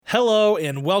Hello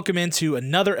and welcome into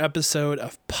another episode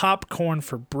of Popcorn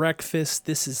for Breakfast.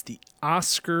 This is the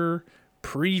Oscar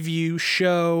preview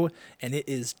show and it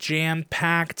is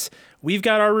jam-packed. We've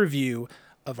got our review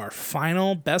of our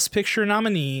final Best Picture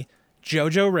nominee,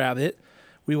 Jojo Rabbit.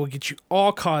 We will get you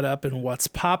all caught up in what's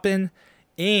poppin',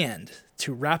 and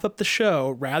to wrap up the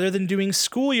show, rather than doing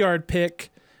Schoolyard Pick,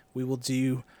 we will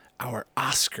do our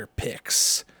Oscar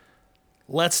picks.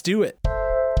 Let's do it.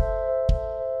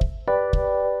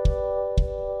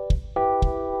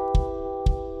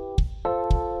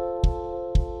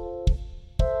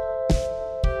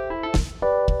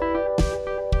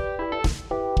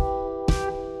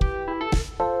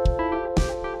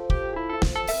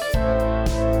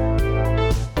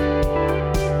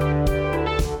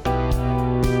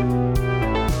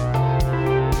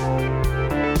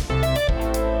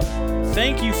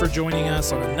 Thank you for joining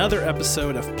us on another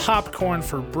episode of Popcorn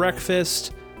for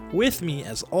Breakfast. With me,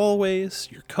 as always,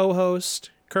 your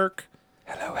co-host, Kirk.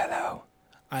 Hello, hello.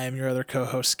 I am your other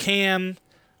co-host, Cam.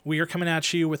 We are coming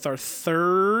at you with our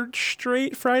third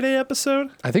straight Friday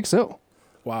episode. I think so.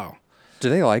 Wow. Do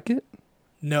they like it?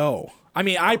 No. I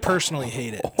mean, I personally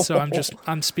hate it, so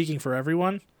I'm speaking for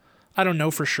everyone. I don't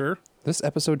know for sure. This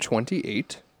episode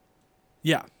 28?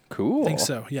 Yeah. Cool. I think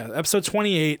so, yeah. Episode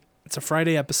 28. It's a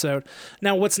Friday episode.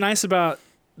 Now, what's nice about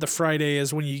the Friday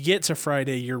is when you get to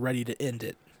Friday, you're ready to end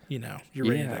it. You know, you're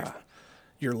ready to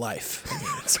your life. I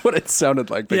mean, that's what it sounded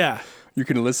like. Yeah. You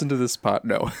can listen to this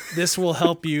No. This will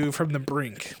help you from the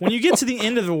brink. When you get to the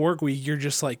end of the work week, you're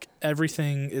just like,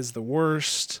 everything is the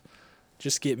worst.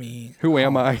 Just get me. Who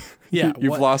am I? Yeah.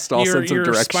 You've lost all sense of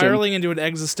direction. You're spiraling into an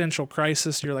existential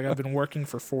crisis. You're like, I've been working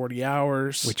for 40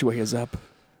 hours. Which way is up?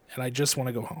 And I just want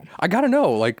to go home. I gotta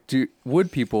know, like, would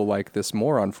people like this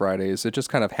more on Fridays? It just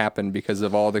kind of happened because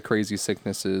of all the crazy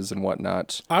sicknesses and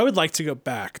whatnot. I would like to go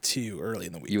back to early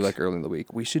in the week. You like early in the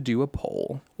week? We should do a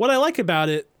poll. What I like about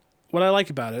it,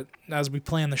 as we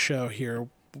plan the show here,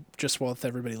 just with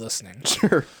everybody listening,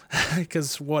 sure,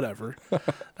 because whatever,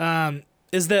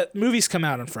 is that movies come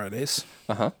out on Fridays.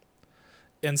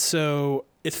 And so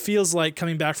it feels like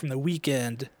coming back from the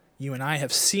weekend, you and I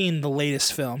have seen the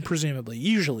latest film, presumably.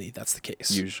 Usually that's the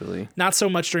case. Usually. Not so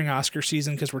much during Oscar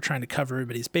season because we're trying to cover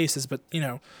everybody's bases, but, you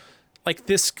know, like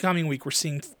this coming week, we're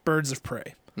seeing Birds of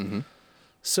Prey. Mm-hmm.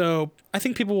 So I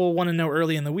think people will want to know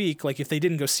early in the week, like if they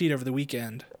didn't go see it over the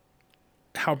weekend,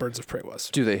 how Birds of Prey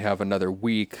was. Do they have another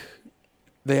week?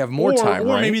 They have more time,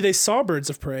 right? Or maybe they saw Birds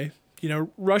of Prey, you know,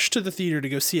 rush to the theater to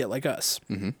go see it like us.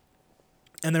 Mm-hmm.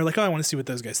 And they're like, oh, I want to see what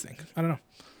those guys think. I don't know.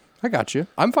 I got you.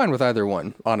 I'm fine with either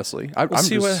one, honestly.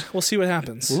 We'll see what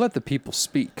happens. We'll let the people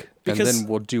speak, and then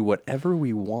we'll do whatever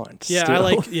we want.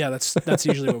 Yeah, that's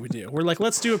usually what we do. We're like,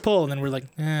 let's do a poll, and then we're like,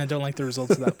 I don't like the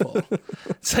results of that poll.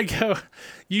 It's like,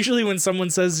 usually when someone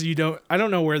says I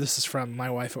don't know where this is from. My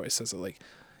wife always says it. Like,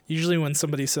 usually when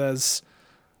somebody says,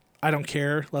 I don't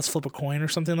care, let's flip a coin or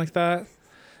something like that.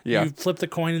 Yeah. You flip the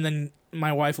coin, and then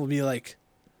my wife will be like,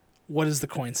 what does the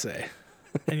coin say?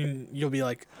 And you'll be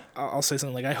like, I'll say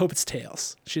something like, I hope it's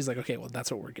tails. She's like, okay, well,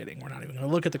 that's what we're getting. We're not even going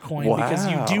to look at the coin because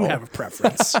you do have a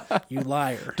preference. You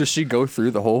liar. Does she go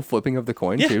through the whole flipping of the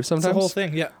coin too sometimes? It's the whole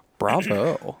thing, yeah.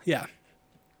 Bravo. Yeah.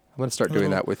 I'm going to start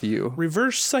doing that with you.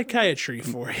 Reverse psychiatry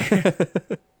for you.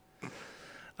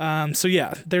 So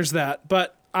yeah, there's that.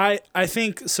 But I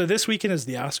think, so this weekend is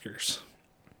the Oscars.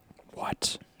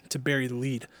 What? To bury the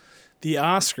lead. The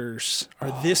Oscars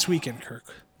are this weekend, Kirk.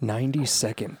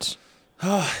 92nd.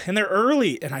 And they're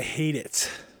early, and I hate it.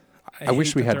 I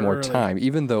wish we had more time,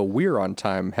 even though we're on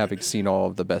time having seen all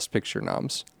of the Best Picture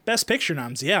noms. Best Picture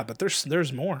noms, yeah, but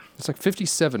there's more. It's like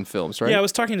 57 films, right? Yeah, I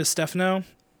was talking to Stefano,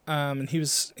 and he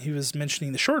was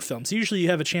mentioning the short films. Usually you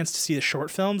have a chance to see the short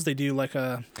films. They do like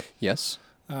a... Yes.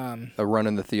 A run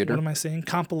in the theater. What am I saying?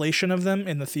 Compilation of them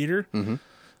in the theater. Mm-hmm.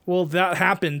 Well, that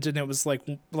happened, and it was like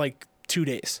 2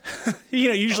 days. You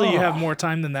know, usually you have more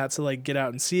time than that to like get out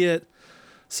and see it.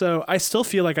 So I still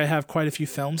feel like I have quite a few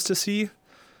films to see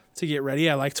to get ready.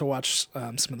 I like to watch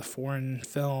some of the foreign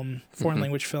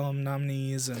language film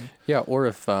nominees, and or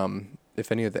if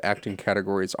any of the acting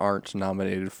categories aren't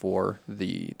nominated for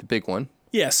the big one.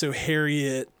 Yeah, so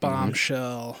Harriet,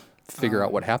 Bombshell. Figure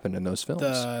out what happened in those films.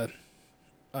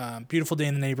 The Beautiful Day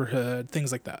in the Neighborhood,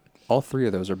 things like that. All three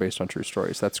of those are based on true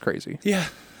stories. That's crazy. Yeah.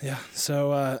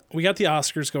 So we got the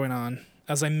Oscars going on.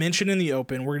 As I mentioned in the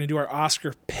open, we're going to do our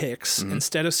Oscar picks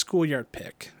instead of Schoolyard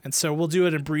Pick. And so we'll do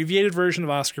an abbreviated version of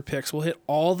Oscar picks. We'll hit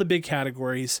all the big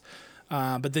categories,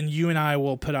 but then you and I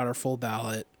will put out our full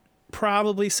ballot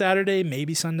probably Saturday,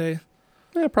 maybe Sunday.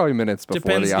 Yeah, probably minutes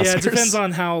before the Oscars. Yeah, it depends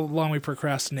on how long we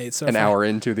procrastinate. So an hour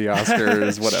into the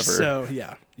Oscars, whatever. So,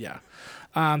 yeah.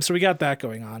 So we got that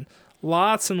going on.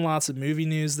 Lots and lots of movie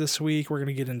news this week. We're going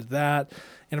to get into that.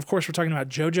 And, of course, we're talking about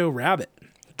Jojo Rabbit.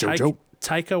 Jojo.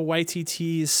 Taika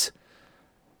Waititi's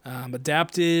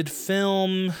adapted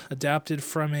film, adapted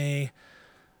from a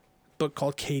book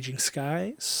called Caging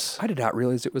Skies. I did not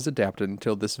realize it was adapted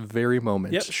until this very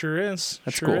moment. Yep, sure is.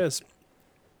 That's sure cool. is.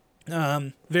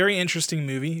 Very interesting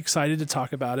movie. Excited to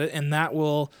talk about it. And that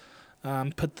will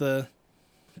put a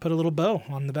little bow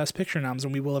on the Best Picture noms,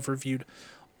 and we will have reviewed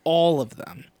all of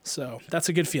them. So that's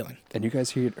a good feeling. And you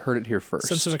guys heard it here first.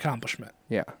 Sense of accomplishment.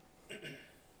 Yeah.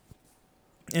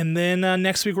 And then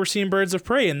next week we're seeing Birds of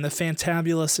Prey and the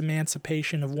fantabulous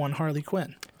emancipation of one Harley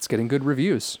Quinn. It's getting good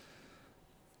reviews.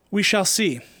 We shall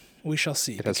see. We shall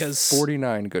see. It has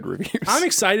 49 good reviews. I'm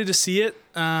excited to see it.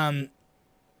 I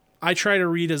try to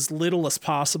read as little as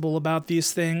possible about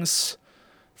these things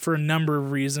for a number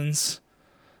of reasons.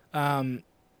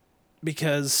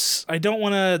 Because I don't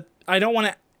want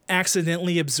to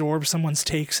accidentally absorb someone's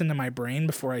takes into my brain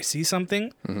before I see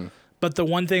something. Mm-hmm. But the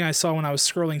one thing I saw when I was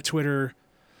scrolling Twitter,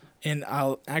 and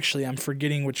I'm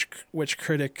forgetting which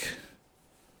critic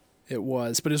it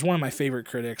was, but it's one of my favorite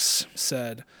critics,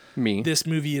 said this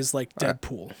movie is like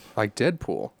Deadpool. Like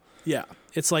Deadpool? Yeah.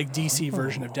 It's like DC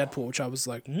version of Deadpool, which I was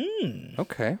like,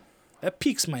 okay. That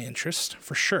piques my interest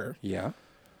for sure. Yeah.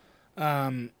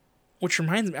 Which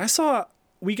reminds me, I saw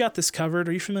We Got This Covered.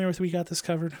 Are you familiar with We Got This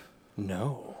Covered?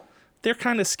 No. They're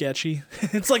kind of sketchy.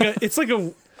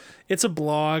 It's a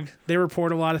blog. They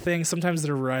report a lot of things. Sometimes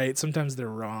they're right. Sometimes they're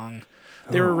wrong.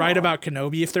 They were right about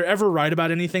Kenobi. If they're ever right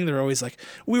about anything, they're always like,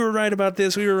 we were right about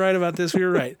this. We were right about this. We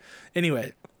were right.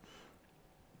 Anyway,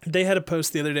 they had a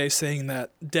post the other day saying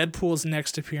that Deadpool's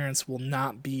next appearance will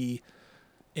not be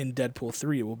in Deadpool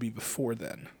 3. It will be before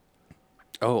then.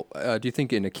 Oh, do you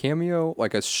think in a cameo,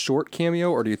 like a short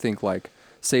cameo, or do you think like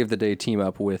Save the Day team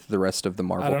up with the rest of the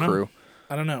Marvel crew?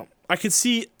 I don't know. I think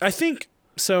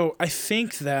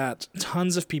that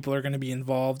tons of people are going to be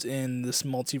involved in this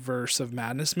Multiverse of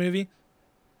Madness movie.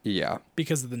 Yeah.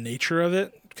 Because of the nature of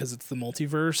it, because it's the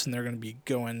multiverse, and they're going to be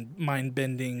going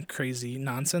mind-bending, crazy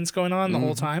nonsense going on the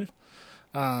whole time.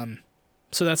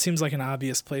 So that seems like an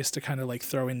obvious place to kind of like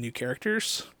throw in new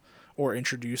characters or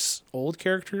introduce old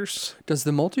characters. Does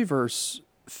the multiverse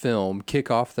film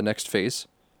kick off the next phase?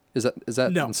 Is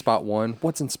that No. in spot one?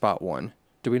 What's in spot one?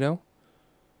 Do we know?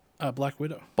 Black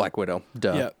Widow. Black Widow.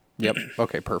 Duh. Yeah. Yep.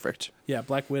 Okay, perfect. Yeah,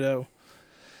 Black Widow.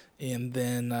 And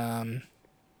then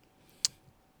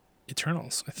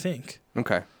Eternals, I think.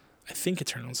 Okay. I think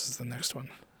Eternals is the next one.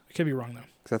 I could be wrong, though.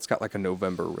 That's got like a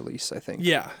November release, I think.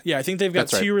 Yeah. I think they've got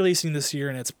That's two right. releasing this year,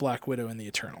 and it's Black Widow and the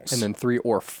Eternals. And then 3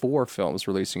 or 4 films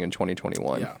releasing in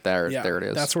 2021. Yeah. There it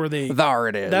is. That's where they... There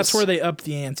it is. That's where they up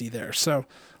the ante there. So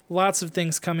lots of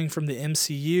things coming from the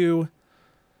MCU.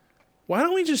 Why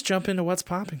don't we just jump into what's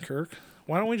popping, Kirk?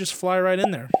 Why don't we just fly right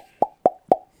in there?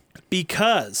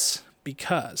 Because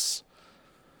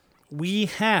we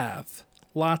have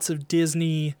lots of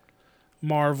Disney,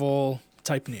 Marvel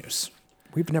type news.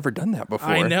 We've never done that before.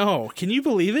 I know. Can you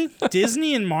believe it?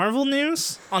 Disney and Marvel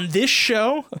news on this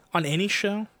show, on any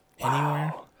show,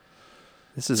 anywhere.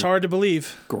 This is It's hard to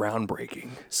believe. groundbreaking.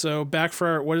 So back for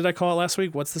our, what did I call it last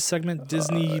week? What's the segment?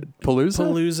 Disney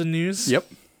Palooza news? Yep.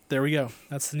 There we go.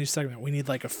 That's the new segment. We need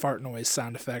like a fart noise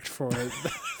sound effect for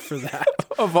that.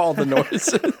 Of all the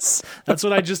noises. That's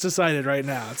what I just decided right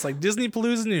now. It's like Disney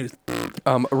Palooza news.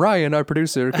 Ryan, our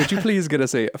producer, could you please get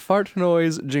us a fart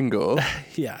noise jingle?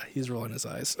 Yeah, he's rolling his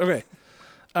eyes. Okay.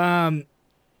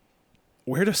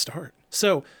 Where to start?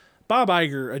 So, Bob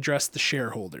Iger addressed the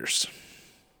shareholders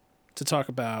to talk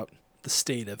about the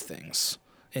state of things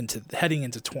heading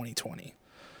into 2020.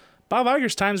 Bob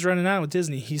Iger's time's running out with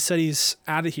Disney. He said he's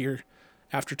out of here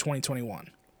after 2021.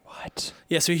 What?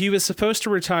 Yeah, so he was supposed to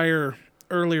retire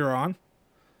earlier on,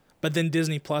 but then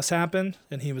Disney Plus happened,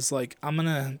 and he was like, I'm going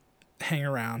to hang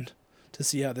around to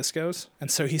see how this goes.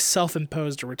 And so he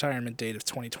self-imposed a retirement date of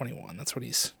 2021. That's what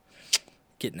he's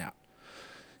getting out.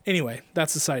 Anyway,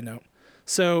 that's a side note.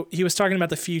 So he was talking about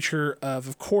the future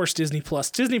of course, Disney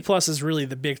Plus. Disney Plus is really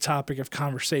the big topic of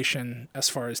conversation as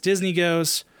far as Disney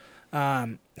goes.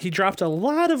 He dropped a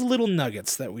lot of little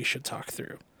nuggets that we should talk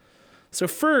through. So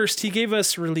first, he gave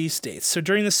us release dates. So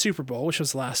during the Super Bowl, which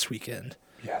was last weekend,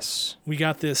 Yes. we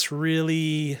got this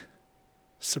really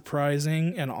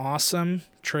surprising and awesome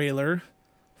trailer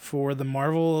for the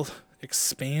Marvel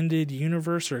Expanded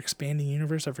Universe or Expanding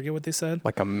Universe. I forget what they said.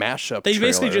 Like a mashup They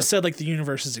basically trailer. just said like the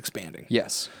universe is expanding.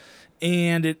 Yes.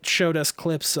 And it showed us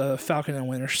clips of Falcon and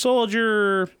Winter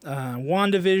Soldier,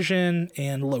 WandaVision,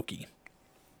 and Loki.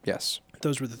 Yes.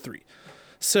 Those were the 3.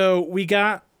 So we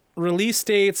got release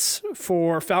dates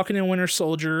for Falcon and Winter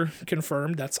Soldier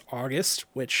confirmed. That's August,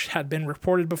 which had been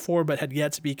reported before but had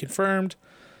yet to be confirmed.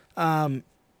 And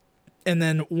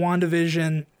then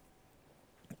WandaVision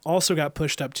also got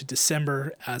pushed up to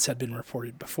December, as had been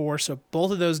reported before. So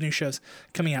both of those new shows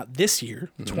coming out this year,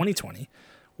 2020,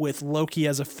 with Loki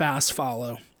as a fast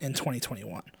follow in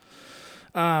 2021.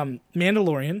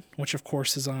 Mandalorian, which of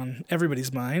course is on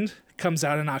everybody's mind, comes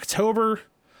out in October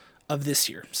of this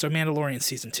year. So Mandalorian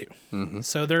season 2. Mm-hmm.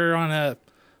 So they're on a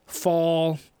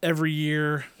fall every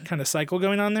year kind of cycle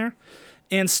going on there.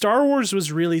 And Star Wars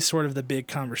was really sort of the big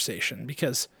conversation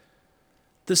because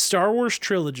the Star Wars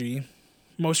trilogy,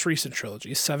 most recent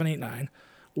trilogy, 7, 8, 9,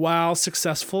 while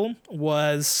successful,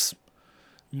 was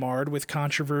marred with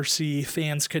controversy.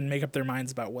 Fans couldn't make up their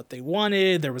minds about what they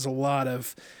wanted. There was a lot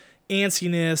of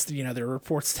antsiness. You know, there were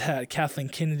reports that Kathleen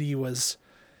Kennedy was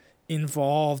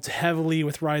involved heavily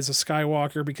with Rise of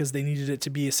Skywalker because they needed it to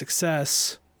be a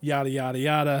success, yada, yada,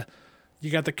 yada. You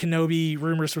got the Kenobi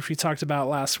rumors, which we talked about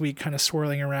last week, kind of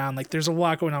swirling around. Like, there's a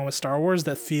lot going on with Star Wars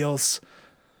that feels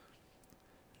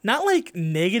not like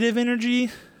negative energy,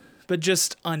 but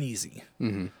just uneasy.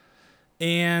 Mm-hmm.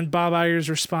 And Bob Iger's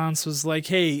response was like,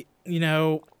 hey, you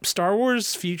know, Star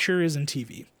Wars' future is in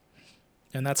TV.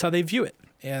 And that's how they view it.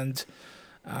 And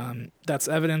that's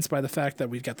evidenced by the fact that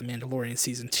we've got The Mandalorian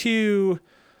Season 2.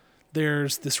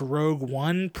 There's this Rogue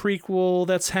One prequel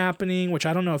that's happening, which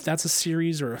I don't know if that's a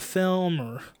series or a film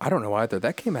or... I don't know either.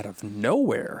 That came out of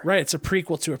nowhere. Right, it's a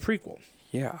prequel to a prequel.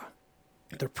 Yeah.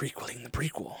 They're prequeling the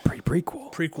prequel.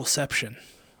 Prequel. Prequelception.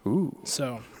 Ooh.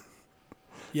 So,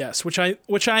 yes, which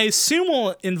I assume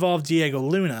will involve Diego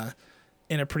Luna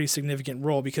in a pretty significant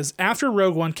role, because after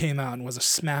Rogue One came out and was a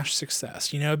smash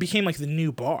success, you know, it became like the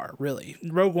new bar, really.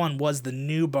 Rogue One was the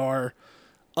new bar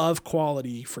of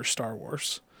quality for Star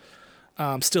Wars.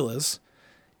 Still is.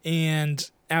 And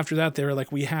after that, they were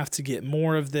like, we have to get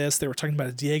more of this. They were talking about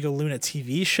a Diego Luna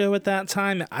TV show at that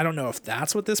time. I don't know if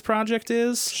that's what this project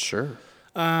is. Sure.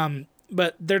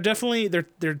 But they're definitely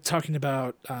they're talking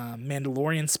about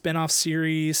Mandalorian spinoff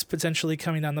series potentially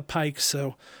coming down the pike.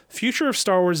 So future of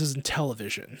Star Wars is in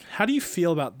television. How do you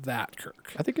feel about that,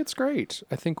 Kirk? I think it's great.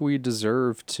 I think we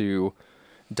deserve to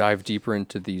dive deeper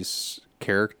into these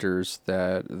characters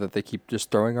that they keep just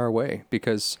throwing our way,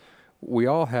 because we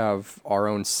all have our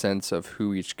own sense of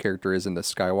who each character is in the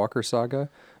Skywalker saga,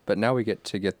 but now we get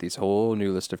to get these whole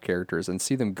new list of characters and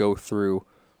see them go through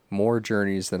more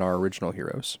journeys than our original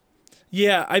heroes.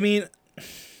 Yeah, I mean,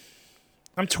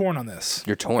 I'm torn on this.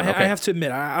 You're torn, okay. I have to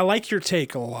admit, I like your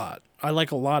take a lot. I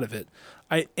like a lot of it.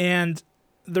 And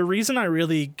the reason I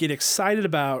really get excited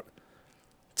about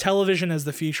television as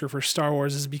the future for Star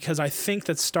Wars is because I think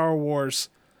that Star Wars,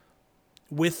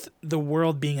 with the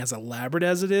world being as elaborate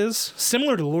as it is,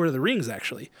 similar to Lord of the Rings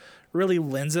actually, really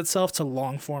lends itself to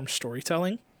long-form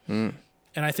storytelling. And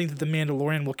I think that The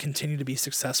Mandalorian will continue to be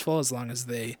successful as long as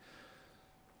they,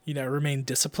 you know, remain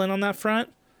disciplined on that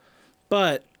front.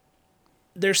 But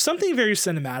there's something very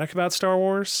cinematic about Star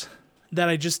Wars that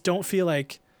I just don't feel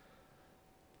like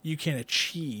you can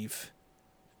achieve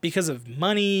because of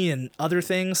money and other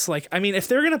things. Like, I mean, if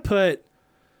they're going to put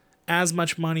as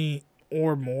much money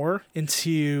or more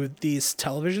into these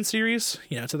television series,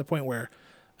 you know, to the point where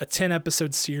a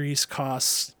 10-episode series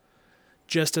costs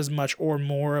just as much or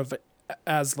more of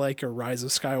as like a Rise of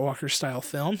Skywalker style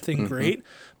film, great.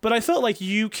 But I felt like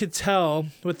you could tell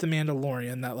with The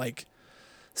Mandalorian that like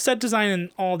set design and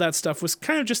all that stuff was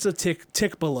kind of just a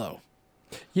tick below.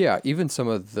 Yeah, even some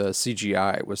of the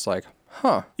CGI was like,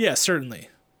 huh. Yeah, certainly.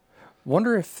 I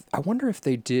wonder if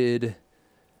they did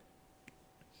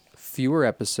fewer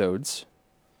episodes,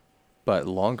 but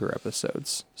longer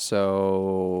episodes.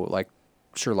 So like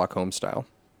Sherlock Holmes style.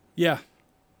 Yeah.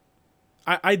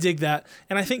 I dig that.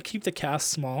 And I think keep the cast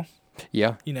small.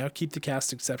 Yeah. You know, keep the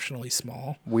cast exceptionally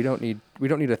small. We don't need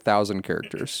 1,000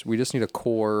 characters. We just need a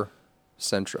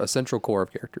central core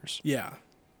of characters. Yeah.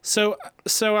 So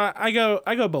I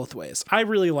go both ways. I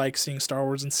really like seeing Star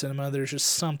Wars in cinema. There's just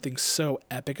something so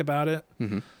epic about it.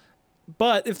 Mm-hmm.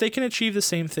 But if they can achieve the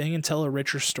same thing and tell a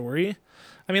richer story,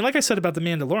 I mean, like I said about The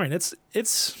Mandalorian,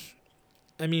 it's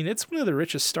one of the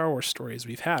richest Star Wars stories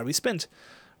we've had. We spent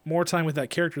more time with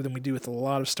that character than we do with a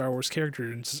lot of Star Wars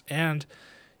characters, and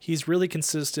he's really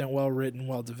consistent, well written,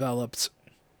 well developed.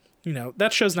 You know,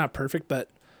 that show's not perfect, but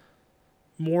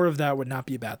more of that would not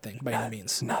be a bad thing by any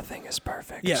means. Nothing is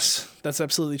perfect. Yes, that's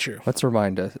absolutely true. Let's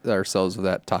remind ourselves of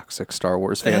that toxic Star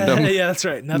Wars fandom. Yeah, that's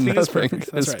right. Nothing is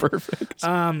perfect. That's right. Perfect.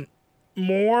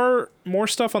 More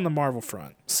stuff on the Marvel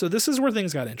front. So this is where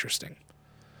things got interesting.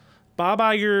 Bob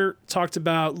Iger talked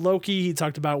about Loki. He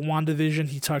talked about WandaVision.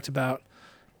 He talked about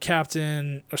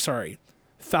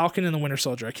Falcon and the Winter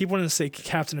Soldier. I keep wanting to say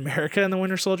Captain America and the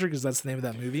Winter Soldier because that's the name of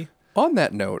that movie. On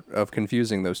that note of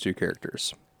confusing those two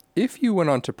characters, if you went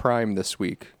on to Prime this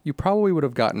week, you probably would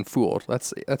have gotten fooled.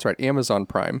 That's right, Amazon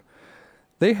Prime.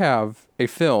 They have a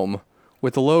film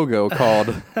with a logo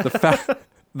called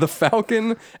The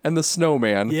Falcon and the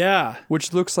Snowman. Yeah.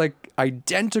 Which looks like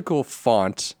identical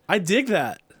font. I dig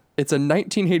that. It's a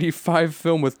 1985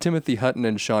 film with Timothy Hutton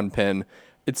and Sean Penn.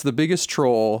 It's the biggest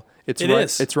troll.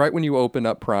 It's right when you open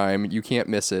up Prime. You can't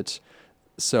miss it.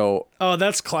 So. Oh,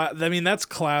 that's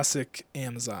classic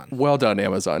Amazon. Well done,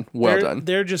 Amazon. Done.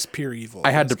 They're just pure evil.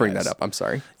 I had to bring that up. I'm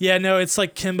sorry. Yeah, no, it's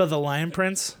like Kimba the Lion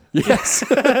Prince. Yes.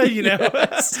 That's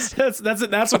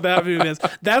what that movie is.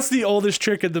 That's the oldest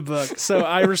trick in the book. So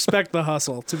I respect the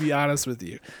hustle, to be honest with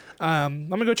you. I'm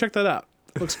gonna go check that out.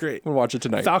 Looks great. We'll watch it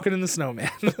tonight. Falcon and the Snowman.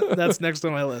 That's next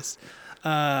on my list.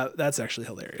 That's actually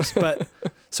hilarious. But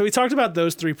so we talked about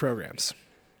those 3 programs.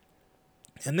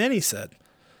 And then he said,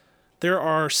 there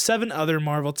are 7 other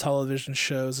Marvel television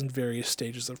shows in various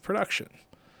stages of production,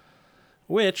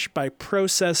 which, by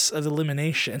process of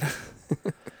elimination,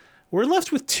 we're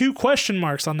left with 2 question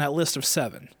marks on that list of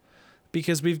 7,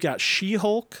 because we've got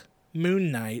She-Hulk,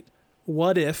 Moon Knight,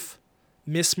 What If,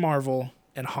 Miss Marvel,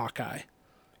 and Hawkeye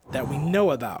that we know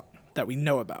about.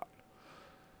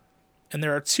 And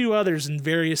there are 2 others in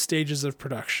various stages of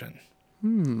production.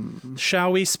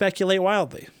 Shall we speculate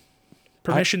wildly?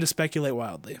 Permission to speculate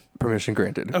wildly. Permission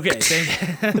granted. Okay,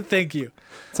 thank you.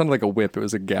 It sounded like a whip. It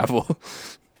was a gavel.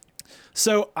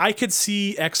 So I could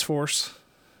see X-Force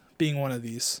being one of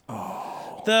these.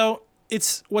 Oh. Though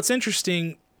what's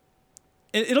interesting,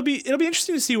 it'll be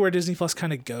interesting to see where Disney Plus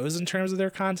kind of goes in terms of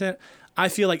their content. I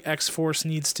feel like X-Force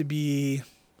needs to be,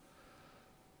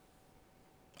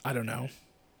 I don't know,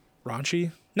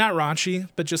 raunchy. Not raunchy,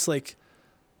 but just like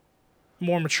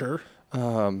more mature.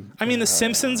 The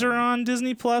Simpsons are on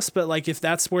Disney Plus, but like if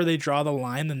that's where they draw the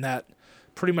line, then that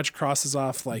pretty much crosses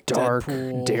off like dark,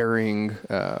 Deadpool. daring,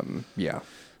 yeah.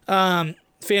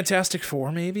 Fantastic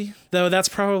Four, maybe, though that's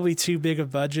probably too big a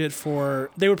budget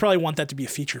for. They would probably want that to be a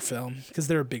feature film because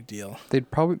they're a big deal. It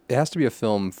has to be a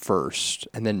film first,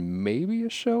 and then maybe a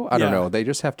show. I don't know. They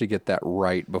just have to get that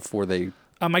right before they.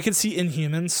 I could see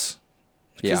Inhumans.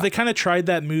 Because they kind of tried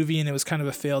that movie and it was kind of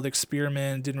a failed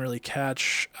experiment, didn't really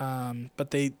catch. But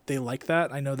they like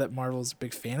that. I know that Marvel's a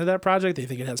big fan of that project. They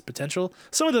think it has potential.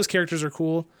 Some of those characters are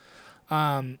cool.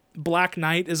 Black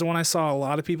Knight is the one I saw a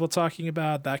lot of people talking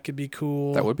about. That could be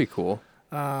cool. That would be cool.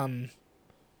 I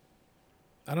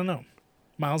don't know.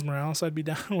 Miles Morales I'd be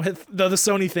down with. Though the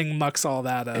Sony thing mucks all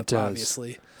that up, it does.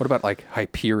 Obviously. What about like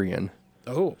Hyperion?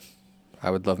 Oh. I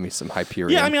would love me some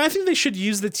Hyperion. Yeah, I think they should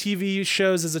use the TV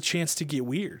shows as a chance to get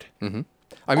weird. Mm-hmm.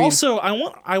 Also,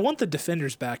 I want the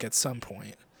Defenders back at some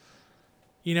point.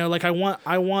 You know, like I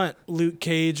want Luke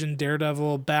Cage and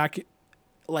Daredevil back,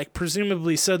 like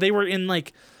presumably. So they were in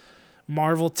like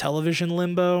Marvel television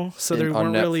limbo. So they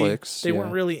weren't Netflix, really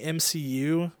weren't really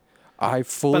MCU. I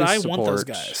want those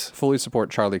guys. Fully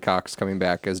support Charlie Cox coming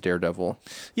back as Daredevil.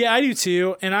 Yeah, I do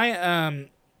too. And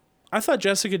I thought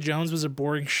Jessica Jones was a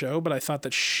boring show, but I thought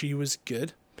that she was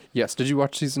good. Yes. Did you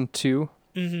watch season 2?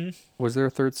 Mm-hmm. Was there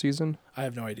a 3rd season? I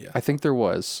have no idea. I think there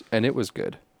was, and it was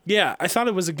good. Yeah, I thought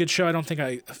it was a good show. I don't think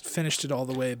I finished it all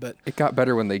the way, but it got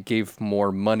better when they gave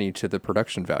more money to the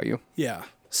production value. Yeah.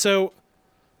 So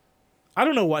I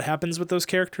don't know what happens with those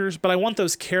characters, but I want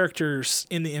those characters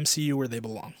in the MCU where they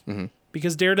belong. Mm-hmm.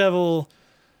 Because Daredevil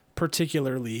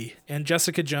particularly, and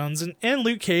Jessica Jones and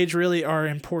Luke Cage really are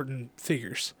important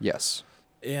figures. Yes.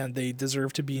 And they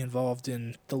deserve to be involved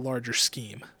in the larger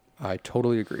scheme. I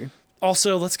totally agree.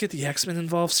 Also, let's get the X-Men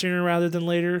involved sooner rather than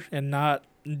later and not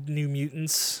New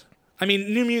Mutants.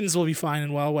 New Mutants will be fine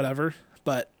and well, whatever,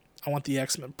 but I want the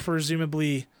X-Men.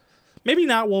 Presumably, maybe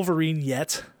not Wolverine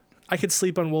yet. I could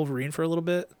sleep on Wolverine for a little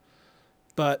bit.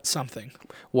 But something.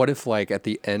 What if, like, at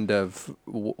the end of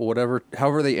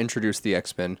however they introduce the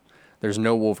X-Men, there's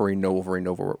no Wolverine.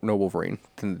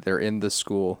 Then they're in the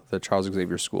school, the Charles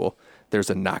Xavier school. There's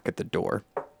a knock at the door.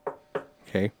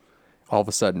 Okay? All of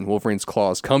a sudden, Wolverine's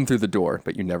claws come through the door,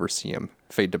 but you never see him.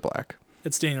 Fade to black.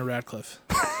 It's Daniel Radcliffe.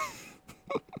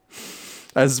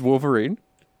 As Wolverine?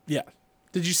 Yeah.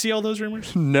 Did you see all those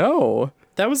rumors? No.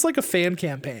 That was like a fan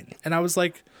campaign. And I was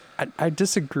like... I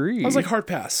disagree. I was like, hard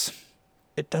pass.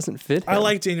 It doesn't fit him. I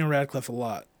like Daniel Radcliffe a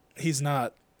lot. He's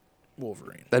not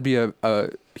Wolverine. That'd be a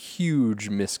huge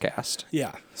miscast.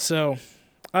 Yeah. So,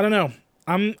 I don't know.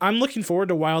 I'm looking forward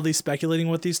to wildly speculating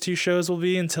what these 2 shows will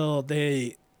be until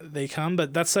they come,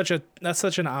 but that's such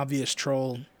an obvious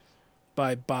troll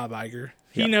by Bob Iger.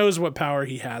 He Yeah. knows what power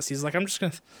he has. He's like, I'm just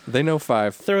going to They know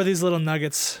 5. throw these little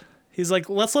nuggets. He's like,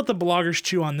 let's let the bloggers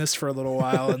chew on this for a little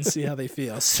while and see how they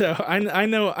feel. So I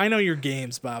know your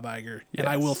games, Bob Iger, and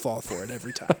I will fall for it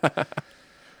every time.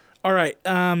 All right.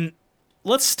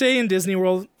 Let's stay in Disney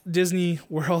World, not Disney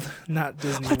World.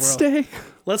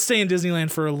 Let's stay in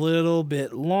Disneyland for a little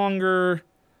bit longer.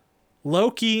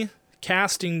 Loki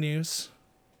casting news.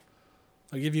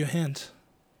 I'll give you a hint.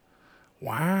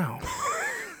 Wow.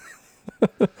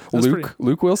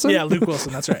 Luke Wilson? Yeah, Luke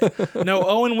Wilson. That's right. No,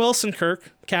 Owen Wilson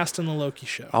Kirk cast in the Loki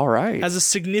show. All right. Has a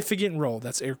significant role.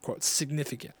 That's air quotes.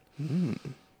 Significant.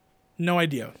 No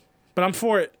idea. But I'm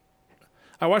for it.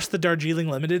 I watched the Darjeeling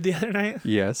Limited the other night.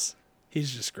 Yes.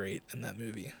 He's just great in that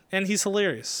movie. And he's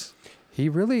hilarious. He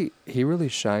really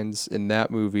shines in that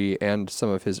movie and some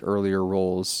of his earlier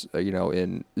roles,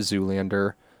 in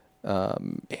Zoolander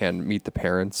and Meet the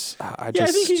Parents. I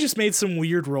think he just made some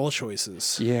weird role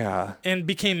choices. Yeah. And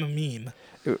became a meme.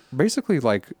 Basically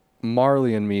like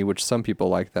Marley and Me, which some people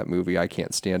like that movie. I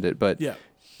can't stand it. But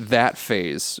that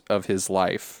phase of his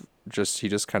life, he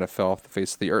just kind of fell off the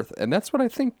face of the earth. And that's what I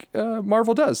think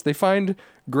Marvel does. They find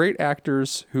great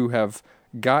actors who have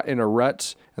got in a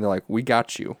rut, and they're like, we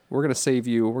got you. We're going to save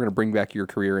you. We're going to bring back your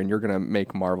career, and you're going to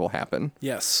make Marvel happen.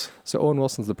 Yes. So Owen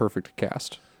Wilson's the perfect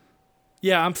cast.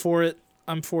 Yeah, I'm for it.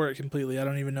 I'm for it completely. I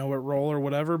don't even know what role or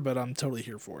whatever, but I'm totally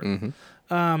here for it.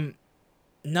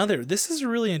 Mm-hmm. This is a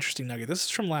really interesting nugget. This is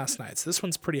from last night. So this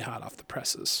one's pretty hot off the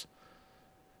presses.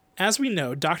 As we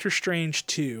know, Doctor Strange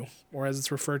 2, or as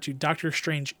it's referred to, Doctor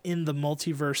Strange in the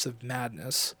Multiverse of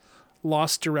Madness,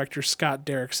 lost director Scott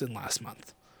Derrickson last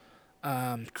month.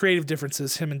 Creative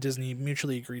differences, him and Disney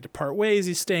mutually agreed to part ways.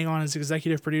 He's staying on as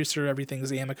executive producer.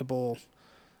 Everything's amicable,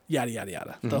 yada, yada,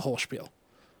 yada, the whole spiel.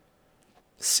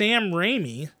 Sam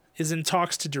Raimi is in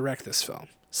talks to direct this film.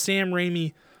 Sam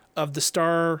Raimi of the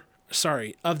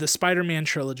Spider-Man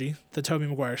trilogy, the Tobey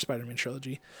Maguire Spider-Man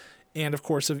trilogy, and of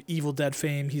course of Evil Dead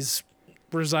fame. He's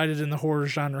resided in the horror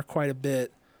genre quite a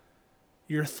bit.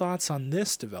 Your thoughts on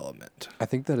this development? I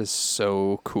think that is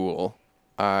so cool.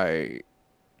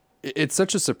 It's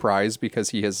such a surprise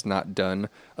because he has not done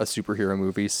a superhero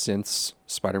movie since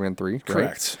Spider-Man 3, right?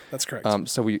 Correct. That's correct.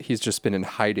 So he's just been in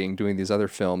hiding doing these other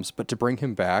films, but to bring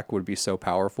him back would be so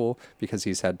powerful because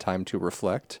he's had time to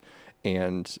reflect,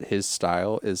 and his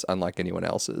style is unlike anyone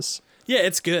else's. Yeah,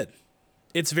 it's good.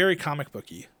 It's very comic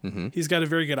booky. Mm-hmm. He's got a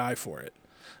very good eye for it.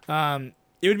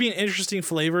 It would be an interesting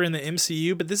flavor in the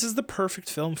MCU, but this is the perfect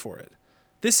film for it.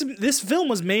 This film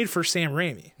was made for Sam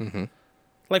Raimi. Mm-hmm.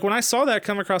 Like when I saw that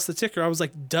come across the ticker, I was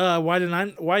like, duh, why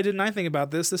didn't I think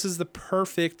about this? This is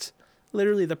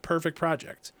literally the perfect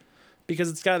project. Because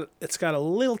it's got a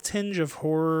little tinge of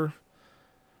horror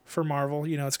for Marvel.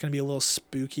 It's going to be a little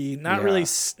spooky. Not really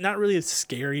a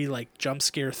scary, like jump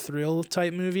scare thrill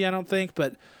type movie, I don't think,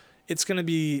 but it's going to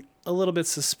be a little bit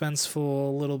suspenseful,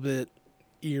 a little bit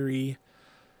eerie.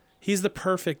 He's the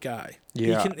perfect guy.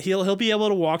 Yeah. He'll be able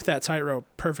to walk that tightrope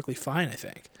perfectly fine, I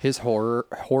think. His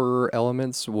horror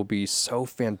elements will be so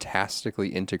fantastically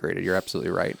integrated. You're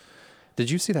absolutely right. Did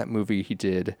you see that movie he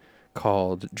did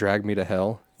called Drag Me to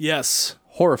Hell? Yes.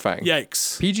 Horrifying.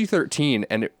 Yikes. PG-13,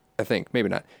 and I think, maybe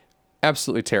not.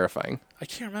 Absolutely terrifying. I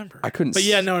can't remember. I couldn't. But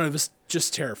yeah, no, it was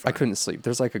just terrifying. I couldn't sleep.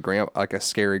 There's like a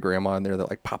scary grandma in there that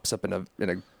like pops up in a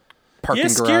parking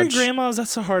garage. Scary grandmas.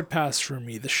 That's a hard pass for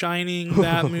me. The Shining,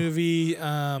 that movie.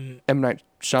 M. Night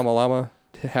Shyamalan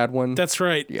had one. That's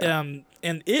right. Yeah.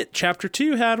 And Chapter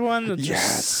 2 had one.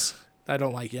 Yes. I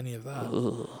don't like any of that.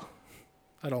 Ugh.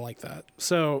 I don't like that.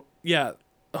 So yeah,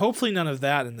 hopefully none of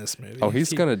that in this movie. Oh,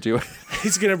 he's gonna do it.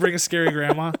 He's gonna bring a scary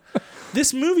grandma.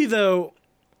 This movie, though,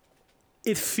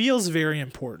 it feels very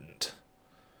important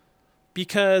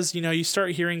because you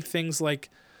start hearing things like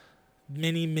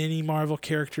many Marvel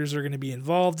characters are going to be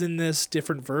involved in this,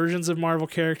 different versions of Marvel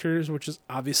characters, which is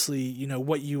obviously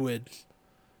what you would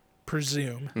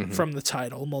presume from the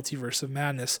title, Multiverse of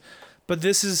Madness. But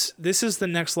this is the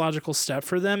next logical step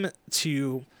for them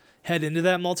to head into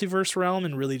that multiverse realm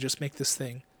and really just make this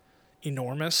thing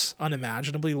enormous,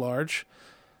 unimaginably large.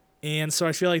 And so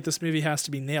I feel like this movie has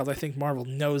to be nailed. I think Marvel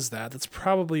knows that. That's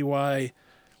probably why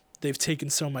they've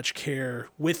taken so much care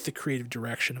with the creative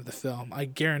direction of the film. I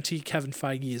guarantee Kevin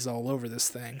Feige is all over this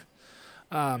thing.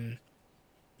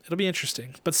 It'll be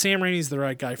interesting. But Sam Raimi's the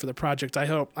right guy for the project, I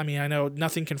hope. I mean, I know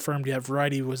nothing confirmed yet.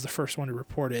 Variety was the first one to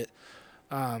report it.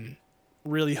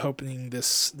 Really hoping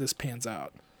this pans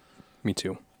out. Me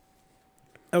too.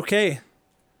 Okay.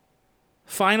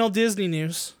 Final Disney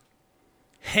news.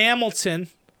 Hamilton.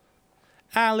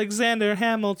 Alexander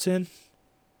Hamilton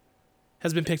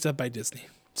has been picked up by Disney.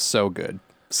 So good.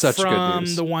 Such good from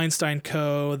news. the Weinstein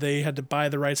Co. They had to buy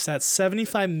the rights to that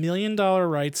 $75 million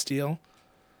rights deal.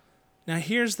 Now,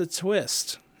 here's the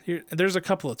twist. There's a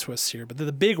couple of twists here, but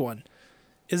the big one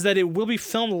is that it will be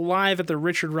filmed live at the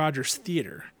Richard Rodgers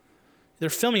Theater. They're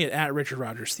filming it at Richard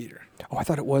Rodgers Theater. Oh, I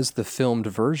thought it was the filmed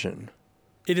version.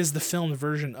 It is the filmed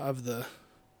version of the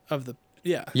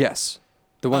yeah. Yes.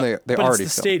 The one they but already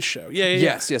it's the filmed. stage show. Yeah.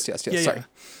 Yes. Yeah, Sorry. yeah.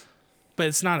 But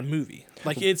it's not a movie.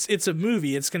 Like it's a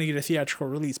movie. It's going to get a theatrical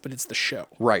release, but it's the show.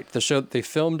 Right. The show, they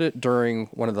filmed it during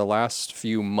one of the last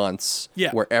few months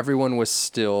Yeah. where everyone was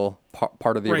still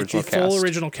part of the original cast. The full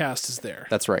original cast is there.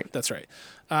 That's right. That's right.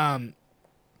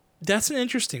 That's an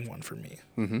interesting one for me.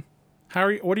 Mm-hmm.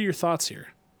 What are your thoughts here?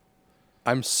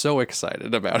 I'm so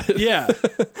excited about it. Yeah.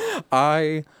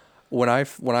 When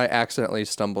I accidentally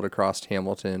stumbled across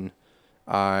Hamilton,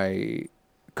 I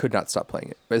could not stop playing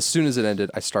it. But as soon as it ended,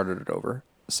 I started it over.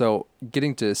 So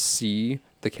getting to see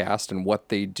the cast and what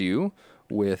they do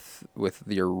with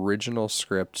the original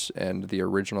script and the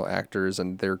original actors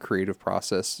and their creative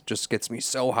process just gets me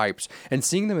so hyped. And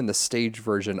seeing them in the stage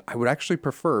version, I would actually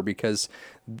prefer, because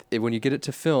when you get it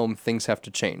to film, things have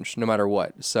to change no matter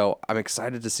what. So I'm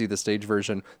excited to see the stage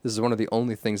version. This is one of the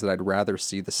only things that I'd rather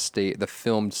see the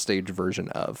filmed stage version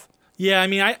of. Yeah, I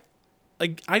mean,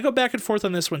 I go back and forth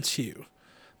on this one too,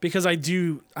 because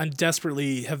I'm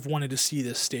desperately have wanted to see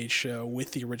this stage show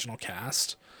with the original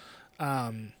cast.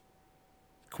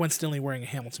 Coincidentally wearing a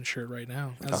Hamilton shirt right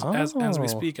now as we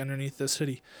speak underneath this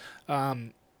hoodie.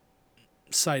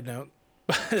 Side note,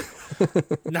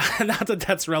 not that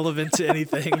that's relevant to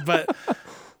anything, but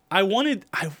I wanted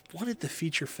the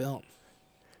feature film.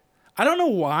 I don't know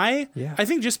why. Yeah. I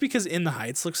think just because In the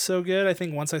Heights looks so good. I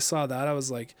think once I saw that, I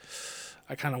was like,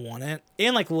 I kind of want it.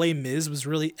 And like Les Mis was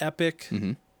really epic.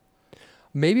 Mm-hmm.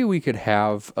 Maybe we could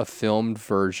have a filmed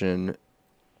version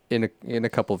in a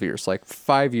couple of years, like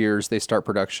 5 years, they start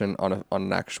production on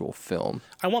an actual film.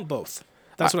 I want both.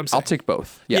 That's what I'm saying. I'll take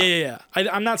both. Yeah.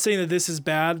 I'm not saying that this is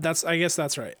bad. I guess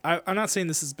that's right. I'm not saying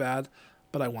this is bad,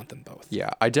 but I want them both.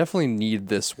 Yeah, I definitely need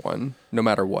this one, no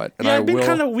matter what. And yeah,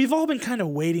 we've all been kind of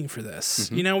waiting for this.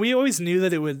 Mm-hmm. You know, we always knew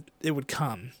that it would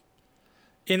come.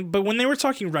 But when they were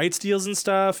talking rights deals and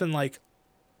stuff, and like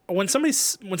when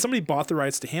somebody bought the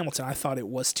rights to Hamilton, I thought it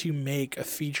was to make a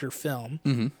feature film.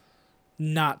 Mm-hmm.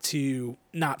 Not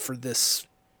for this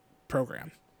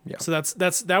program. Yeah. So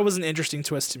that was an interesting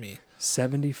twist to me.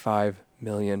 $75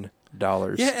 million.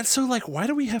 Yeah, and so like, why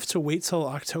do we have to wait till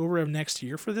October of next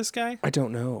year for this guy? I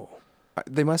don't know.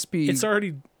 They must be. It's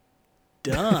already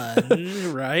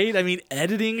done, right? I mean,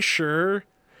 editing, sure.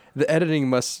 The editing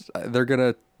must. They're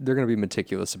gonna be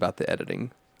meticulous about the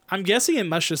editing. I'm guessing it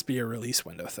must just be a release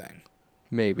window thing.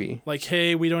 Maybe. Like,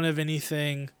 hey, we don't have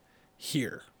anything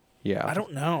here. Yeah. I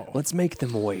don't know. Let's make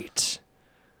them wait.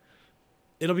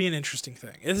 It'll be an interesting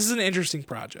thing. This is an interesting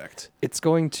project. It's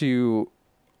going to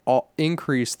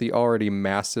increase the already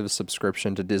massive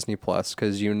subscription to Disney Plus,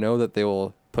 because you know that they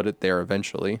will put it there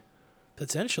eventually.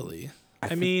 Potentially. I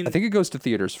think it goes to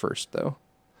theaters first, though.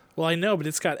 Well, I know, but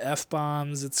it's got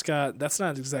F-bombs. That's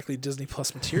not exactly Disney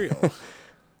Plus material.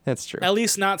 That's true. At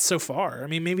least not so far. I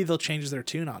mean, maybe they'll change their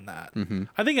tune on that. Mm-hmm.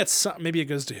 I think maybe it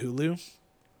goes to Hulu.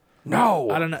 No.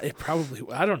 I don't know. It probably.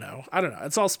 I don't know.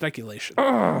 It's all speculation.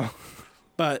 Ugh.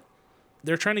 But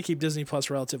they're trying to keep Disney Plus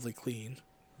relatively clean.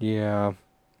 Yeah.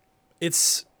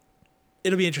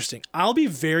 It'll be interesting. I'll be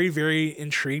very, very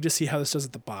intrigued to see how this does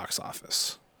at the box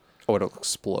office. Oh, it'll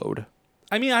explode.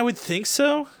 I mean, I would think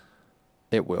so.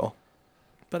 It will.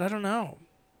 But I don't know.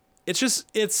 It's just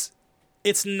it's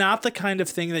not the kind of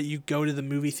thing that you go to the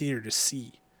movie theater to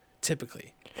see,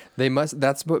 typically.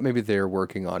 That's what maybe they're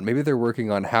working on. Maybe they're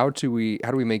working on how do we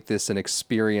make this an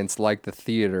experience like the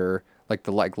theater,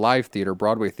 like live theater,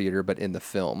 Broadway theater, but in the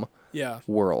film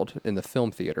world, in the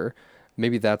film theater.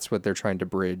 Maybe that's what they're trying to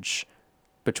bridge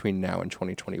between now and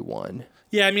 2021.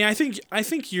 Yeah, I mean, I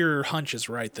think your hunch is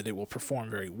right that it will perform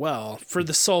very well for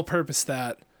the sole purpose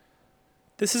that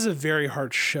this is a very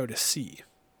hard show to see.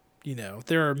 You know,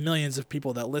 there are millions of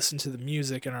people that listen to the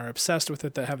music and are obsessed with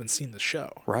it that haven't seen the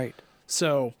show. Right.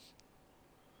 So,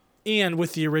 and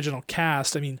with the original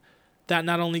cast, I mean, that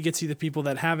not only gets you the people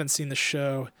that haven't seen the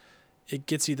show, it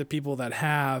gets you the people that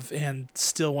have and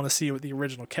still want to see it with the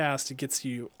original cast. It gets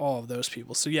you all of those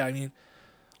people. So, yeah, I mean,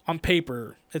 on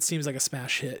paper, it seems like a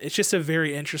smash hit. It's just a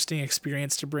very interesting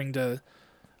experience to bring to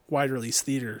wide release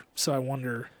theater. So I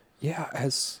wonder. Yeah,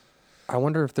 I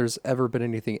wonder if there's ever been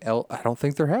anything else. I don't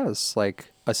think there has.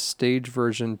 Like a stage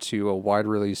version to a wide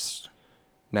release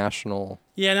national.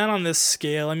 Yeah, not on this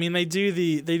scale. I mean, they do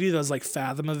those like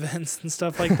Fathom events and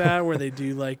stuff like that where they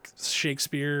do like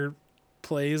Shakespeare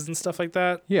plays and stuff like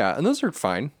that. Yeah, and those are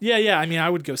fine. Yeah. I mean, I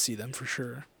would go see them for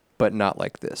sure. But not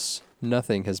like this.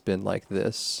 Nothing has been like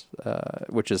this,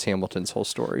 which is Hamilton's whole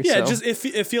story. Yeah, so.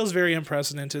 it feels very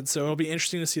unprecedented. So it'll be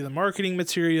interesting to see the marketing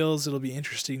materials. It'll be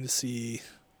interesting to see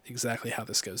exactly how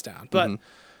this goes down. But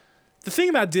the thing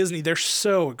about Disney, they're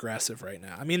so aggressive right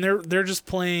now. I mean, they're just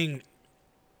playing.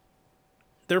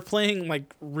 They're playing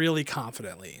like really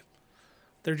confidently.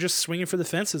 They're just swinging for the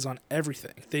fences on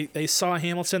everything. They saw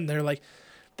Hamilton. They're like,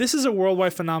 this is a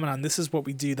worldwide phenomenon. This is what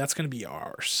we do. That's going to be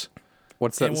ours.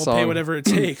 What's that and we'll song? pay whatever it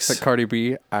takes. That Cardi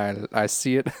B. I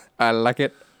see it. I like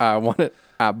it. I want it.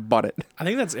 I bought it. I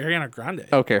think that's Ariana Grande.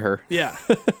 Okay, her. Yeah,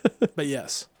 but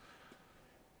yes,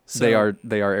 so they are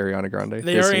Ariana Grande.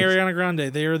 They are Ariana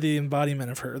Grande. They are the embodiment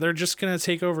of her. They're just gonna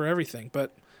take over everything,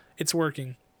 but it's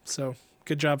working. So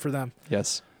good job for them.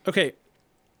 Yes. Okay.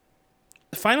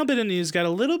 The final bit of news got a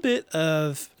little bit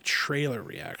of trailer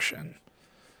reaction.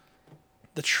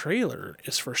 The trailer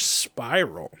is for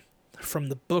Spiral from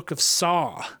the Book of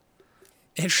Saw.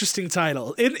 Interesting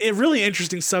title. It really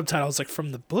interesting subtitles, like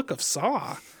from the Book of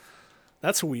Saw.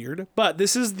 That's weird. But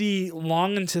this is the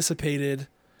long anticipated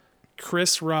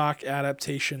Chris Rock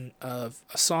adaptation of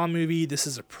a Saw movie. This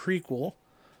is a prequel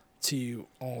to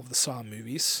all of the Saw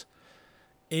movies.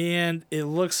 And it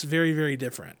looks very, very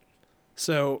different.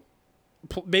 So,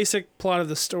 basic plot of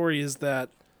the story is that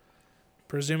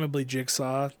presumably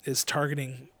Jigsaw is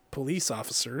targeting police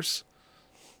officers.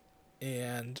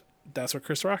 And that's what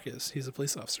Chris Rock is. He's a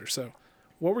police officer. So,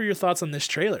 what were your thoughts on this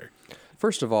trailer?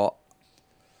 First of all,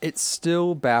 it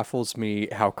still baffles me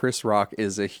how Chris Rock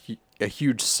is a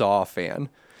huge Saw fan.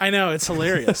 I know, it's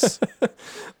hilarious.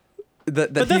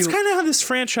 But that's kind of how this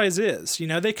franchise is. You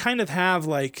know, they kind of have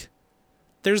like,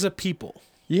 there's a people.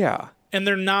 Yeah. And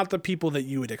they're not the people that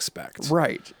you would expect.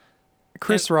 Right.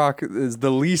 Chris Rock is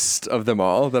the least of them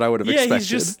all that I would have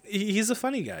expected. He's a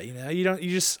funny guy, you know.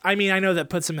 I mean, I know that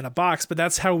puts him in a box, but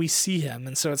that's how we see him,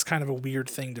 and so it's kind of a weird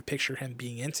thing to picture him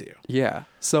being into. Yeah.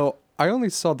 So I only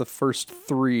saw the first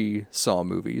 3 Saw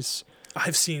movies.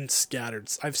 I've seen scattered.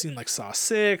 I've seen like Saw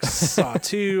 6, Saw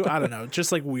 2, I don't know,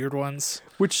 just like weird ones.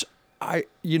 Which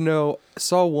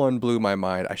Saw 1 blew my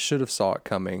mind. I should have saw it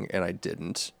coming and I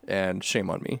didn't, and shame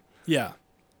on me. Yeah.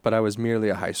 But I was merely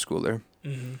a high schooler.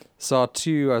 Mm-hmm. Saw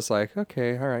 2, I was like,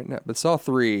 okay, all right. No. But Saw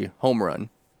 3, home run.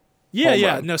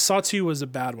 Yeah. No, Saw 2 was a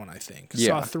bad one, I think. Yeah.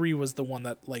 Saw 3 was the one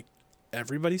that like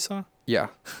everybody saw. Yeah.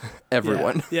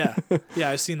 Everyone. Yeah,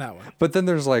 I've seen that one. But then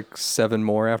there's like 7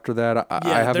 more after that.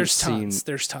 I haven't seen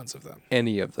there's tons of them.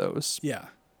 Any of those. Yeah.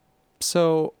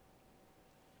 So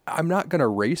I'm not going to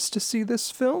race to see this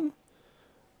film,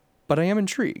 but I am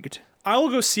intrigued. I will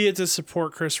go see it to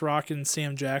support Chris Rock and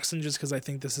Sam Jackson just because I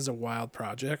think this is a wild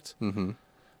project. Mm-hmm.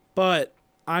 But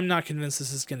I'm not convinced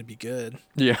this is going to be good.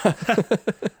 Yeah.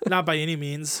 Not by any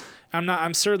means.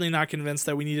 I'm certainly not convinced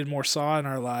that we needed more Saw in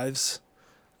our lives.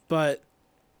 But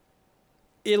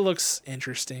it looks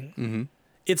interesting. Mm-hmm.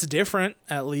 It's different,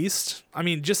 at least. I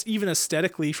mean, just even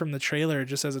aesthetically from the trailer, it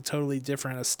just has a totally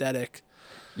different aesthetic.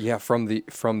 Yeah, from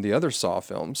the other Saw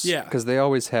films. Yeah. Because they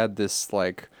always had this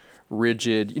like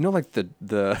rigid, like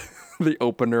the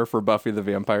opener for Buffy the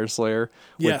Vampire Slayer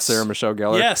with Sarah Michelle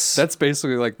Gellar. Yes. That's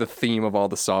basically like the theme of all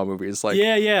the Saw movies. Like,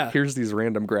 yeah. Here's these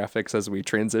random graphics as we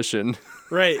transition.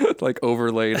 Right. Like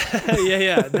overlaid.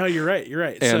 Yeah. No, you're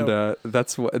right. And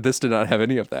that's what this did not have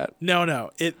any of that. No.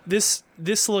 This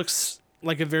looks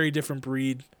like a very different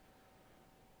breed.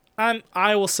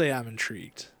 I will say I'm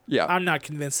intrigued. Yeah. I'm not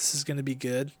convinced this is going to be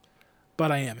good,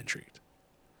 but I am intrigued.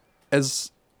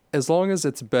 As long as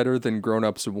it's better than Grown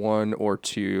Ups 1 or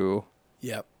 2,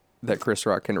 yep, that Chris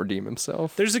Rock can redeem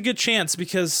himself. There's a good chance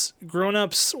because Grown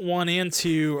Ups 1 and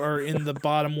 2 are in the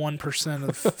bottom 1%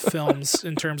 of films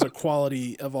in terms of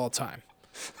quality of all time.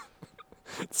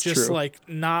 It's just true. Like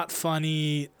not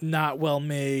funny, not well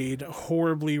made,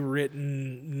 horribly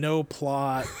written, no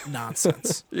plot,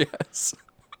 nonsense. Yes.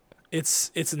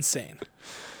 It's insane.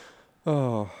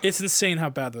 Oh. It's insane how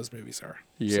bad those movies are.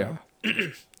 Yeah.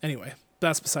 So, anyway.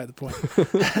 That's beside the point.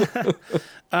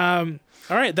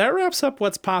 All right, that wraps up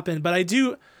what's poppin'. But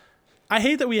I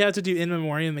hate that we had to do In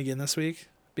Memoriam again this week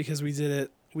because we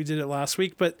did it last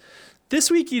week. But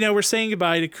this week, we're saying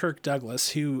goodbye to Kirk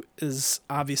Douglas, who is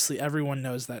obviously everyone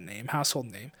knows that name, household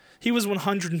name. He was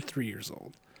 103 years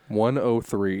old.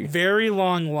 103. Very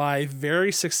long life,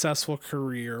 very successful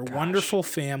career, wonderful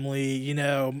family.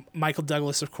 Michael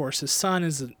Douglas, of course, his son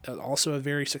is also a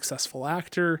very successful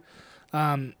actor.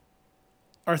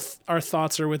 Our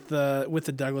thoughts are with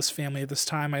the Douglas family at this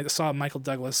time. I saw Michael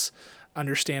Douglas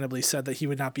understandably said that he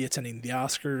would not be attending the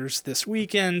Oscars this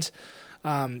weekend.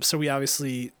 So we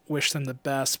obviously wish them the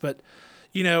best. But,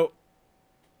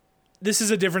 this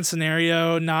is a different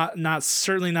scenario, not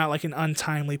certainly not like an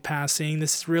untimely passing.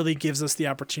 This really gives us the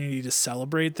opportunity to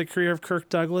celebrate the career of Kirk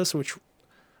Douglas, which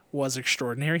was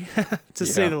extraordinary, to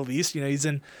say the least. You know, he's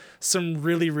in some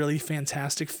really, really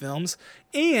fantastic films.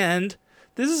 And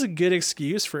this is a good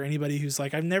excuse for anybody who's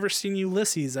like, I've never seen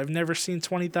Ulysses. I've never seen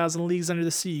 20,000 Leagues Under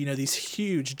the Sea. You know, these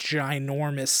huge,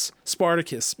 ginormous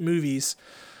Spartacus movies.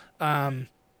 Go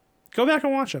back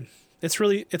and watch them. It's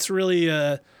really,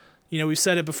 you know, we've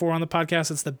said it before on the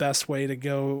podcast. It's the best way to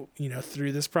go, you know,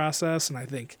 through this process. And I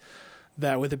think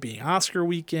that with it being Oscar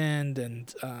weekend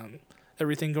and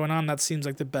everything going on, that seems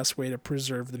like the best way to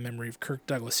preserve the memory of Kirk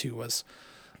Douglas, who was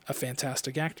a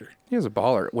fantastic actor. He was a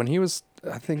baller. When he was,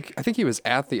 I think he was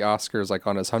at the Oscars like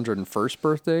on his 101st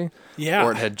birthday. Yeah.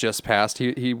 Or it had just passed.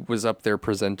 He was up there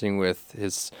presenting with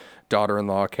his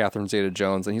daughter-in-law, Catherine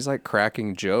Zeta-Jones, and he's like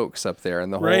cracking jokes up there,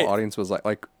 and the whole audience was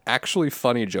like actually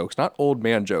funny jokes, not old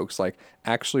man jokes, like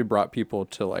actually brought people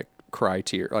to like cry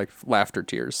like laughter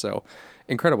tears. So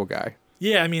incredible guy.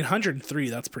 Yeah, I mean 103,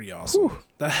 that's pretty awesome.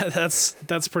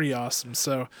 That's pretty awesome.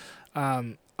 So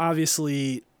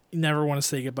obviously you never want to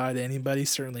say goodbye to anybody,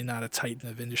 certainly not a titan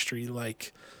of industry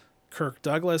like Kirk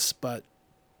Douglas, but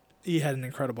he had an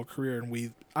incredible career,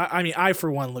 and I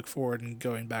for one look forward in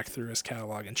going back through his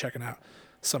catalog and checking out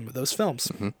some of those films.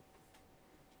 Mm-hmm.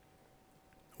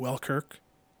 Well, Kirk?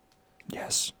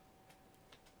 Yes.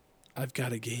 I've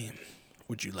got a game.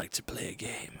 Would you like to play a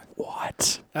game?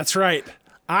 What? That's right.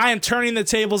 I am turning the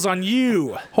tables on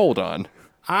you. Hold on.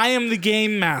 I am the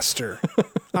game master.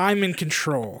 I'm in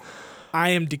control. I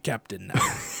am the captain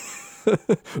now.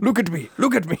 Look at me.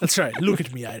 Look at me. That's right. Look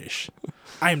at me, Irish.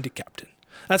 I am the captain.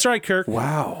 That's right, Kirk.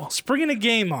 Wow. Springing a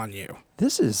game on you.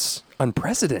 This is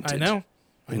unprecedented. I know.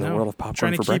 In the world of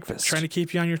popcorn for breakfast. Trying to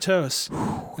keep you on your toes.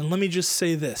 And let me just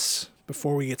say this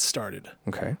before we get started.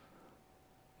 Okay.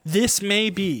 This may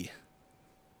be,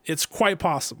 it's quite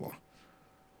possible,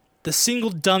 the single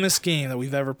dumbest game that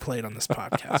we've ever played on this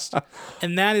podcast.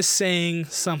 And that is saying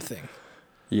something.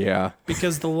 Yeah.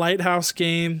 Because the Lighthouse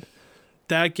game,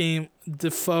 that game,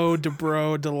 Defoe,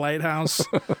 DeBro, the Lighthouse,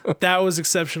 that was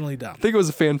exceptionally dumb. I think it was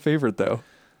a fan favorite, though.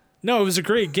 No, it was a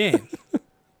great game.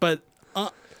 But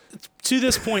to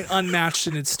this point, unmatched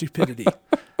in its stupidity.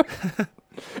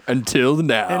 Until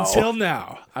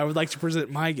now. I would like to present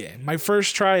my game. My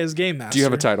first try as Game Master. Do you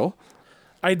have a title?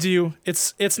 I do.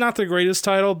 It's not the greatest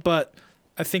title, but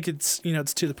I think it's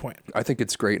to the point. I think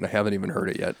it's great, and I haven't even heard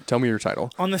it yet. Tell me your title.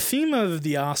 On the theme of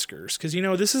the Oscars, because,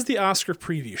 this is the Oscar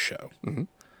preview show. Mm-hmm.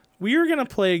 We are going to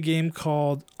play a game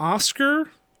called Oscar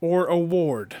or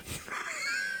Award.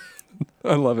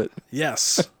 I love it.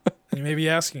 Yes. And you may be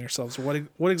asking yourselves,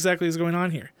 what exactly is going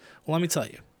on here? Well, let me tell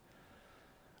you.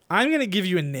 I'm going to give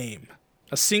you a name,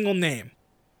 a single name.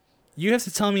 You have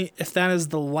to tell me if that is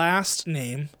the last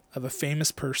name of a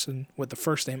famous person with the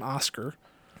first name Oscar.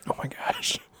 Oh my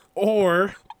gosh.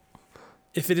 Or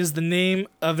if it is the name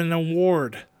of an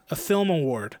award, a film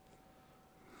award.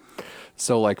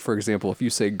 So, like, for example, if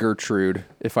you say Gertrude,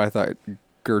 if I thought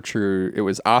Gertrude, it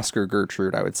was Oscar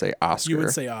Gertrude, I would say Oscar. You would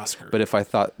say Oscar. But if I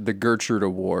thought the Gertrude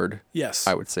Award, yes,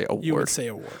 I would say award. You would say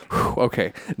award. Whew,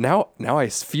 okay. Now I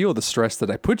feel the stress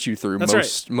that I put you through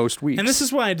most weeks. And this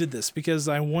is why I did this, because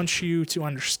I want you to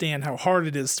understand how hard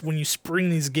it is when you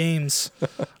spring these games.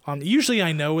 Usually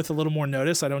I know with a little more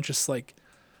notice. I don't just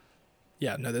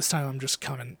this time I'm just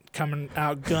coming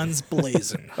out guns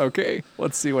blazing. Okay,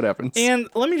 let's see what happens. And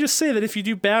let me just say that if you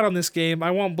do bad on this game,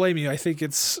 I won't blame you. I think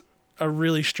it's a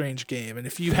really strange game, and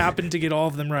if you happen to get all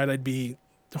of them right, I'd be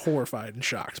horrified and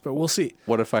shocked, but we'll see.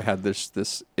 What if I had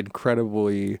this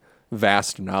incredibly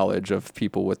vast knowledge of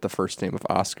people with the first name of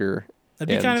Oscar?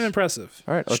 That'd be kind of impressive.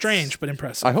 All right, strange, but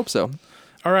impressive. I hope so.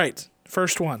 All right,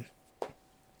 first one.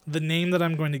 The name that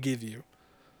I'm going to give you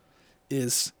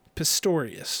is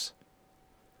Pistorius.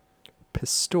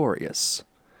 Pistorius.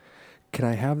 Can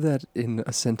I have that in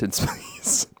a sentence,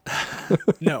 please?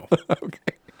 No. Okay.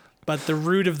 But the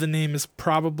root of the name is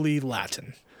probably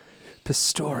Latin.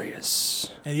 Pistorius.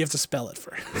 And you have to spell it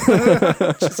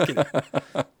first. Just kidding.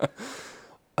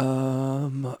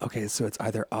 Okay, so it's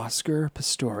either Oscar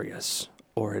Pistorius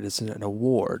or it is an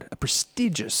award, a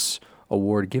prestigious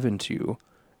award given to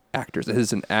actors. It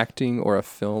is an acting or a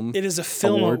film. It is a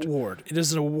film award. It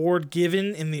is an award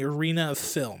given in the arena of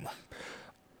film.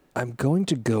 I'm going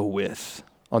to go with,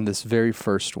 on this very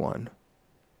first one,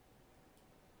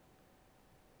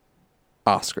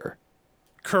 Oscar.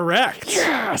 Correct.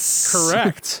 Yes.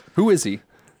 Correct. Who is he?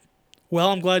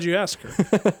 Well, I'm glad you asked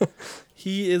her.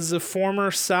 He is a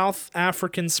former South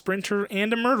African sprinter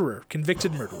and a murderer,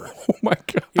 convicted murderer. Oh my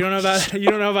god! You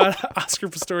don't know about Oscar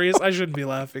Pistorius? I shouldn't be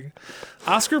laughing.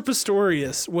 Oscar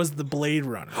Pistorius was the Blade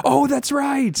Runner. Oh, that's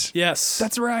right. Yes,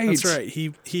 That's right. That's right.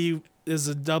 He is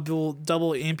a double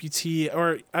amputee,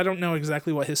 or I don't know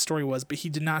exactly what his story was, but he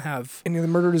did not have. And he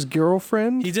murdered his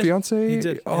girlfriend, He did. fiance. He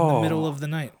did in the middle of the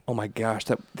night. Oh my gosh,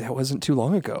 that wasn't too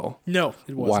long ago. No,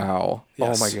 it wasn't. Wow.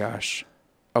 Yes. Oh my gosh.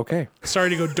 Okay. Sorry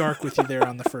to go dark with you there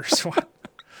on the first one.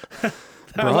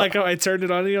 I like how I turned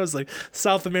it on you. I was like,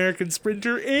 South American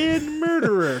sprinter and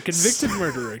murderer, convicted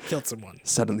murderer, killed someone.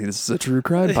 Suddenly, this is a true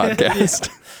crime podcast.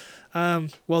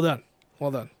 Well done.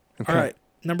 Well done. Okay. All right.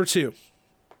 Number 2.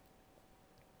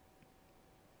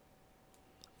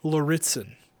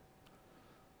 Lauritzen.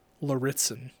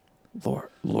 Lauritzen.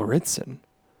 Lauritzen.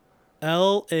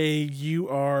 Lauritzen.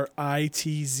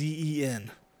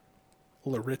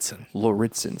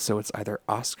 Lauritzen. So it's either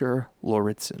Oscar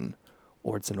Lauritzen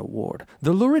or it's an award.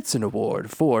 The Lauritzen Award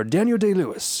for Daniel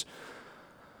Day-Lewis.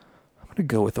 I'm going to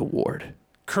go with award.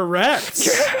 Correct.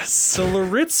 Yes. The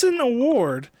Lauritzen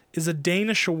Award is a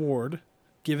Danish award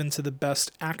given to the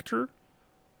best actor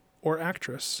or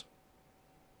actress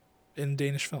in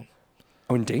Danish film.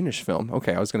 Oh, in Danish film.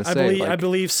 Okay, I was going to say. I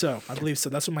believe so.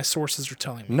 That's what my sources are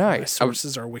telling me. Nice. My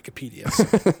sources are Wikipedia. So.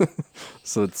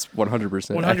 So it's 100%.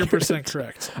 100%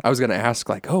 correct. I was going to ask,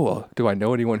 oh, well, do I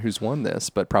know anyone who's won this?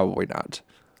 But probably not.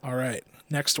 All right.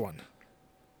 Next one.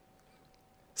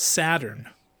 Saturn.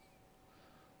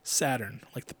 Saturn,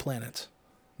 like the planet.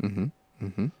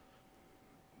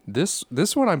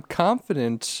 This one I'm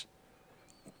confident,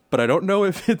 but I don't know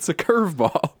if it's a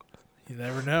curveball. You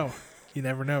never know. You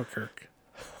never know, Kirk.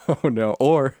 Oh no.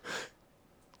 Or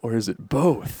is it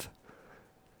both?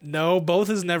 No, both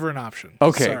is never an option.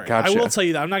 Okay, Sorry. gotcha. I will tell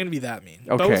you that. I'm not going to be that mean.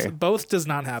 Okay. Both does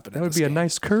not happen. That would be a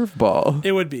nice curveball.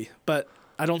 It would be, but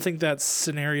I don't think that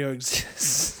scenario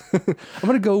exists. I'm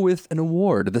going to go with an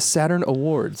award, the Saturn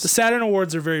Awards. The Saturn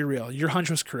Awards are very real. Your hunch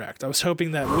was correct. I was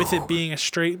hoping that with it being a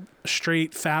straight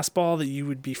fastball that you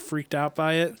would be freaked out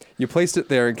by it. You placed it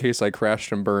there in case I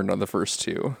crashed and burned on the first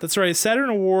two. That's right. Saturn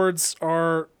Awards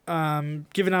are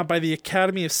given out by the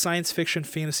Academy of Science Fiction,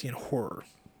 Fantasy, and Horror.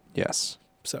 Yes.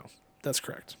 So that's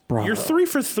correct. Bravo. You're 3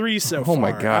 for 3 so far. Oh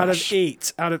my gosh.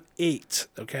 Out of 8.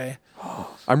 Okay.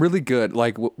 I'm really good.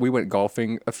 We went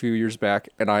golfing a few years back,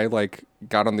 and I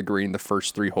got on the green the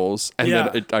first 3 holes, and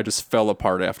then I just fell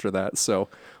apart after that. So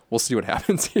we'll see what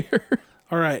happens here.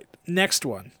 All right, next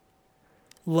one.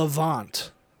 Levant.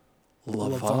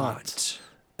 Levant. Levant.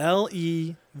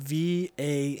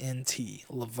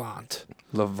 Levant.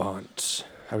 Levant.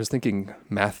 I was thinking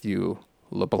Matthew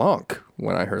LeBlanc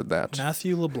when I heard that.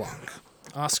 Matthew LeBlanc.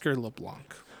 Oscar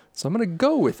LeBlanc. So I'm going to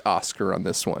go with Oscar on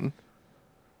this one.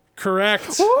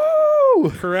 Correct. Woo!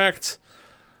 Correct.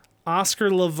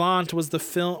 Oscar Levant was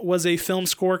a film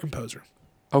score composer.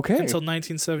 Okay. Until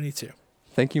 1972.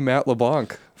 Thank you, Matt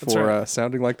LeBlanc, for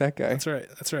sounding like that guy. That's right.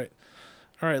 That's right.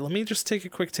 All right, let me just take a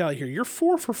quick tally here. You're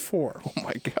 4 for 4. Oh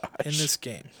my gosh. In this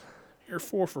game. You're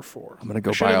 4 for 4. I'm going to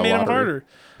go I buy a made lottery. Them harder.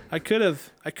 I could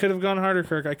have gone harder,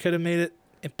 Kirk. I could have made it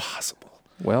impossible.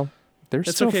 Well, there's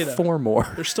It's still okay, though. 4 more.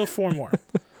 There's still 4 more.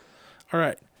 All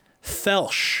right.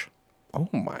 Felsch. Oh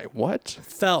my, what?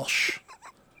 Felsch.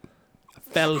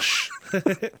 Felsch.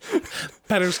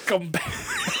 Petters come back.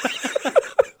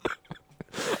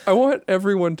 I want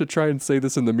everyone to try and say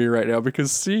this in the mirror right now,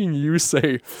 because seeing you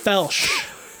say Felsch.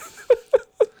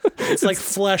 It's like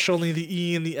flesh, only the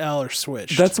E and the L are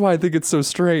switched. That's why I think it's so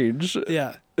strange.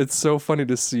 Yeah. It's so funny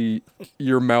to see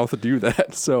your mouth do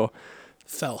that. So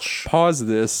Felsch. pause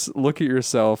this, look at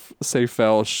yourself, say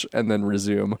Felsch, and then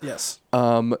resume. Yes.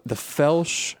 The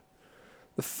Felsch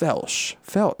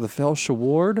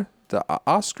Award, the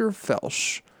Oscar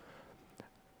Felsch.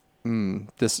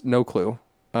 This, no clue.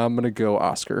 I'm going to go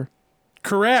Oscar.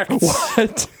 Correct.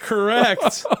 What?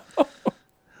 Correct.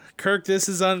 Kirk, this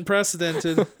is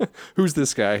unprecedented. Who's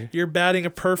this guy? You're batting a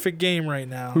perfect game right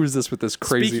now. Who's this with this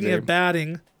crazy Speaking name? of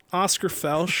batting, Oscar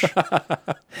Felsch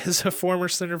is a former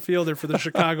center fielder for the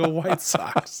Chicago White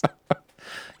Sox.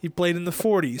 He played in the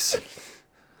 40s.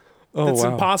 Oh, It's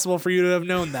wow. impossible for you to have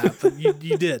known that, but you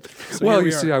did. So Well, here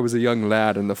we you see, are. I was a young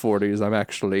lad in the 40s. I'm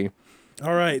actually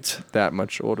All right. that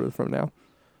much older from now.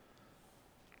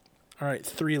 All right.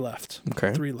 3 left.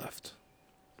 Okay. 3 left.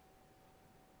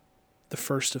 The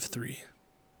first of 3.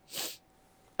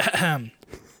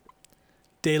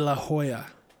 De La Hoya.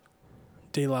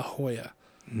 De La Hoya.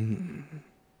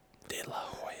 De La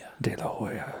Hoya. De La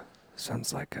Hoya.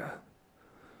 Sounds like a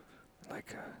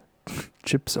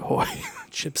Chips Ahoy.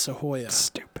 Chips Ahoy.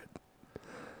 Stupid.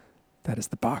 That is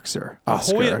the boxer. A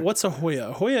Oscar. Hoya. What's a Hoya?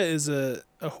 A Hoya is a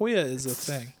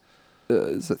thing.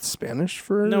 Is that Spanish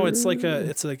for? No, it's like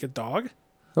a dog.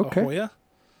 Okay. A Hoya,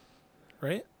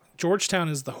 right? Georgetown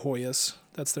is the Hoyas.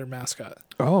 That's their mascot.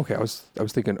 Oh, okay. I was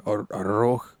thinking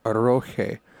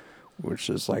arroje, which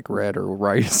is like red or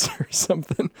rice or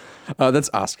something. That's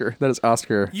Oscar. That is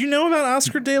Oscar. You know about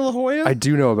Oscar De La Hoya? I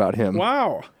do know about him.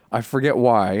 Wow. I forget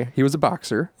why. He was a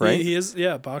boxer, right? He is,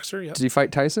 yeah, boxer. Yeah. Did he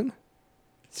fight Tyson?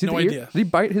 No idea. Did he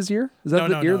bite his ear? Is that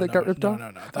the ear that got ripped off?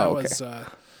 No. That was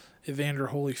Evander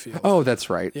Holyfield. Oh, that's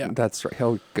right. Yeah. That's right.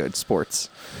 Hell, good sports.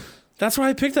 That's why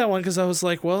I picked that one, because I was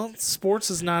like, well,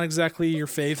 sports is not exactly your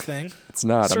fave thing. It's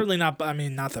not. Certainly not. I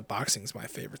mean, not that boxing is my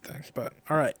favorite thing, but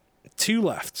all right. Two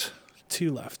left.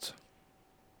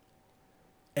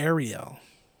 Ariel.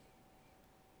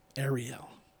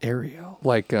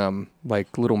 Like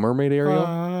Little Mermaid Ariel.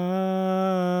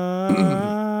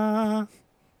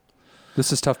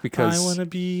 This is tough because I want to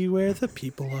be where the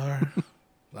people are.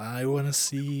 I want to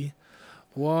see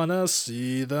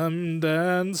them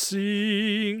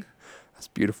dancing. that's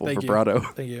beautiful Thank vibrato. you.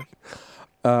 Thank you.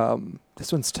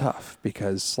 This one's tough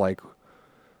because like,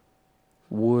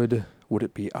 would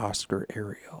it be Oscar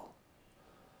Ariel?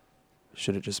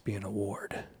 Should it just be an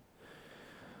award?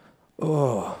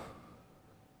 Oh,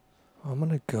 I'm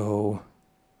gonna go.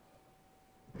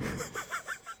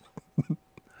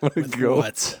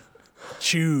 What?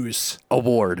 Choose.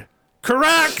 Award.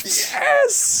 Correct.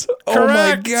 Yes. Oh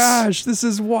Correct. my gosh, this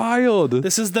is wild.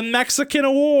 This is the Mexican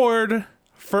award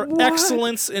for What?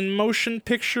 excellence in motion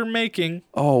picture making.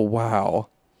 Oh wow.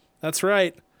 That's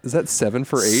right. Is that 7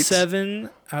 for 8? 7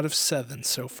 out of 7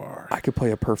 so far. I could play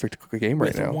a perfect game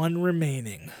right now. With one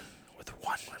remaining.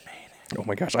 Oh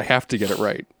my gosh, I have to get it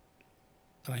right.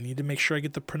 And I need to make sure I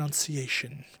get the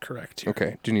pronunciation correct here.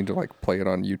 Okay. Do you need to like play it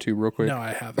on YouTube real quick? No,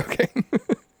 I haven't. Okay.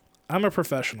 I'm a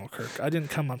professional, Kirk. I didn't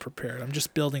come unprepared. I'm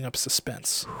just building up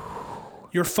suspense.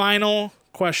 Your final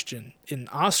question in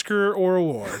Oscar or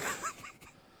award.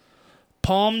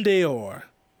 Palme d'Or.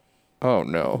 Oh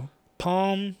no.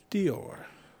 Palme d'Or.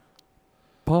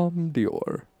 Palme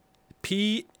d'Or.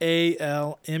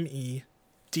 Palmed'Or.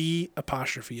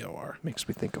 Makes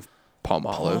me think of palm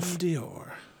olive. Palme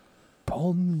d'Or.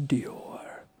 Palme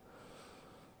d'Or.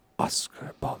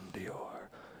 Oscar Palme d'Or.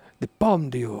 The Palme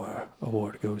d'Or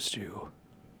award goes to.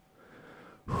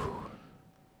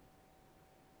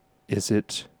 Is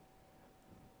it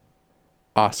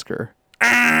Oscar?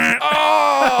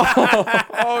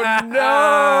 Oh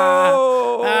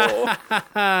no!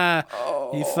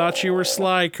 You thought you were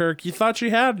sly, Kirk. You thought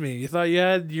you had me. You thought you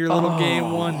had your little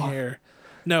game won here.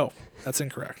 No, that's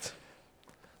incorrect.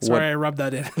 Sorry, I rubbed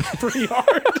that in pretty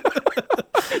hard.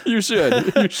 You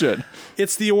should. You should.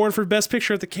 It's the award for Best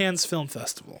Picture at the Cannes Film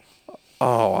Festival.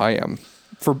 Oh, I am.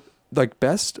 For like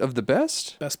best of the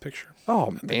best? Best Picture. Oh,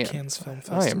 at man. The Cannes Film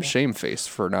Festival. I am shamefaced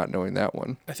for not knowing that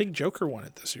one. I think Joker won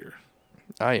it this year.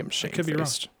 I am shamefaced. could be wrong.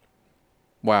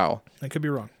 Wow. I could be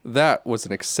wrong. That was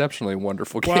an exceptionally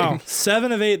wonderful game. Wow.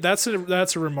 7 of 8. That's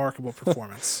a remarkable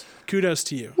performance. Kudos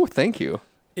to you. Oh, thank you.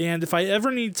 And if I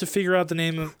ever need to figure out the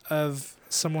name of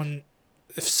someone,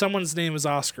 if someone's name is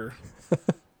Oscar,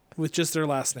 with just their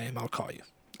last name, I'll call you.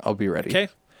 I'll be ready. Okay?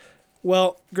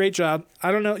 Well, great job.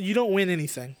 I don't know. You don't win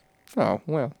anything. Oh,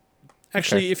 well.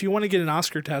 Actually, Okay. if you want to get an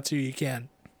Oscar tattoo, you can.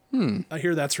 I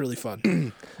hear that's really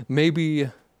fun. Maybe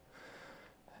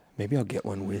I'll get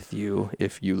one with you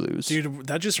if you lose. Dude,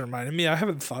 that just reminded me. I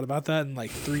haven't thought about that in like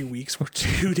 3 weeks. We're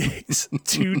 2 days.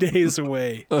 2 days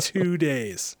away. 2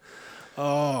 days.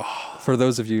 Oh. For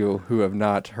those of you who have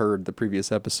not heard the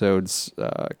previous episodes,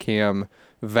 Cam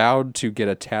vowed to get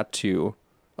a tattoo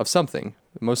of something,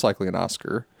 most likely an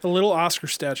Oscar. A little Oscar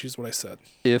statue is what I said.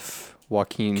 If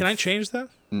Joaquin... Can I change that?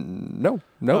 No.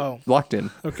 Oh. Locked in.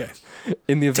 Okay.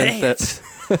 In the event Dang that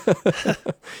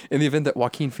in the event that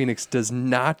Joaquin Phoenix does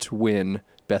not win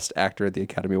Best Actor at the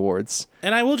Academy Awards.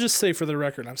 And I will just say for the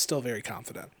record, I'm still very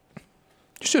confident.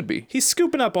 You should be. He's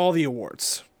scooping up all the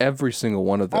awards. Every single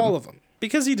one of them. All of them.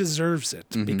 Because he deserves it.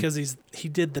 Because he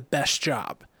did the best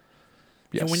job.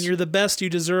 Yes. And when you're the best, you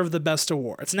deserve the best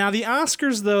awards. Now, the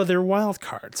Oscars, though, they're wild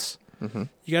cards. You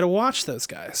got to watch those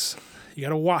guys. You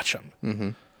got to watch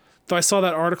them. Though I saw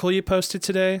that article you posted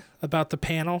today about the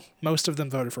panel. Most of them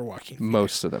voted for Joaquin Phoenix.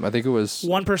 Most of them. I think it was...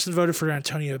 One person voted for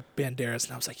Antonio Banderas,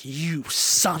 and I was like, you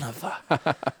son of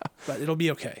a... But it'll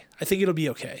be okay. I think it'll be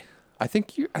okay. I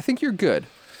think you're good.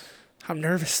 I'm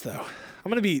nervous, though.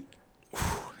 I'm going to be...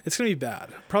 It's going to be bad.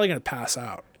 I'm probably going to pass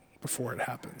out before it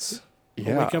happens. I'll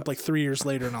Yeah. wake up like 3 years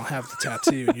later, and I'll have the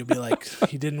tattoo, and you'll be like,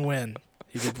 he didn't win.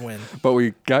 He did win. But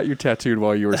we got you tattooed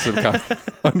while you were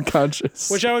unconscious.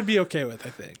 Which I would be okay with, I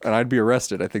think. And I'd be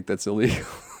arrested. I think that's illegal.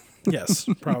 Yes,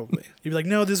 probably. You'd be like,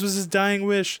 no, this was his dying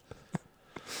wish.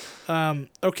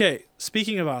 Okay,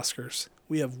 speaking of Oscars,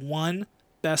 we have one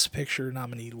Best Picture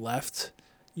nominee left.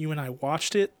 You and I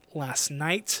watched it last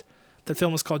night. The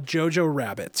film is called Jojo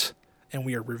Rabbit, and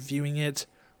we are reviewing it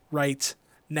right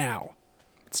now.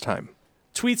 It's time.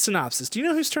 Tweet synopsis. Do you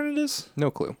know whose turn it is?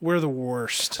 No clue. We're the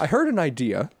worst. I heard an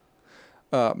idea,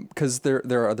 because there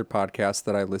are other podcasts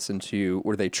that I listen to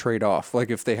where they trade off. Like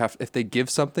if they give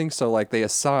something, so like they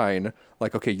assign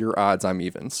like, okay, your odds, I'm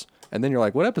evens, and then you're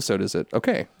like, what episode is it?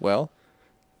 Okay, well.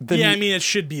 Yeah, I mean, it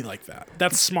should be like that.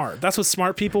 That's smart. That's what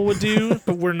smart people would do,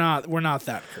 but we're not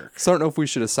that, Kirk. So I don't know if we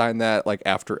should assign that like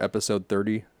after episode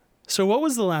 30. So what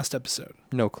was the last episode?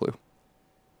 No clue.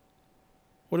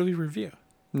 What did we review?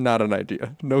 Not an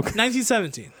idea. No.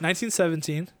 1917.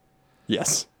 1917.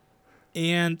 Yes.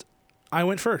 And I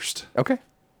went first. Okay.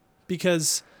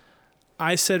 Because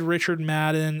I said Richard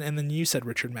Madden, and then you said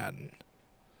Richard Madden.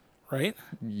 Right?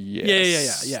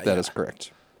 Yes. Yeah. That is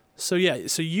correct. So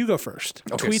you go first.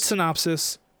 Okay. Tweet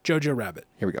synopsis, Jojo Rabbit.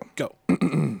 Here we go. Go.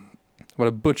 I'm going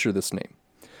to butcher this name.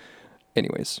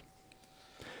 Anyways.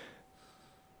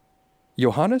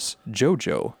 Johannes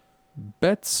Jojo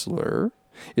Betzler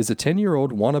is a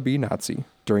 10-year-old wannabe Nazi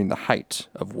during the height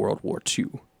of World War II.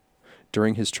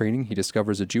 During his training, he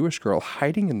discovers a Jewish girl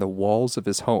hiding in the walls of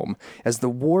his home. As the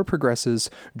war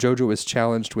progresses, Jojo is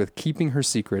challenged with keeping her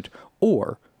secret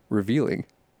or revealing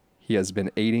he has been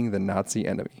aiding the Nazi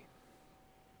enemy.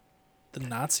 The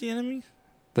Nazi enemy?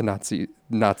 The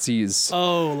Nazis.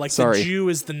 Oh, like Sorry. the Jew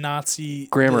is the Nazi.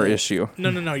 Grammar issue.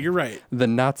 No, you're right. The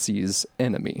Nazis'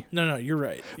 enemy. No, you're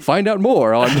right. Find out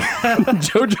more on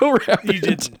Jojo Rabbit.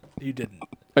 You didn't.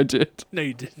 I did. No,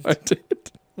 you didn't. I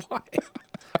did. Why?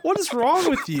 What is wrong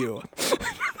with you?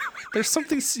 There's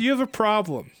something. You have a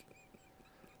problem.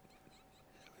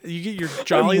 You get your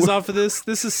jollies off of this.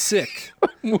 This is sick.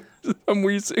 I'm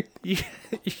wheezing.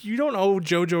 You don't owe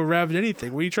Jojo Rabbit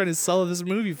anything. What are you trying to sell this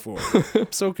movie for?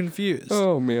 I'm so confused.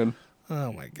 Oh, man.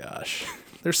 Oh, my gosh.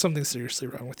 There's something seriously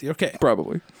wrong with you. Okay.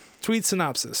 Probably. Tweet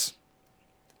synopsis.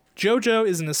 Jojo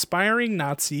is an aspiring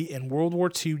Nazi in World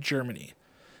War II Germany.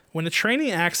 When a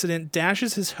training accident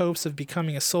dashes his hopes of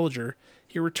becoming a soldier,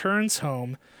 he returns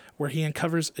home where he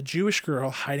uncovers a Jewish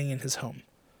girl hiding in his home.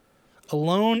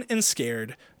 Alone and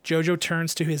scared, Jojo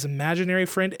turns to his imaginary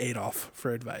friend Adolf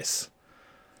for advice.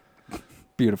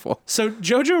 Beautiful. So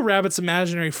Jojo Rabbit's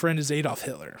imaginary friend is Adolf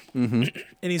Hitler. Mm-hmm.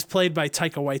 And he's played by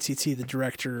Taika Waititi, the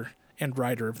director and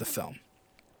writer of the film.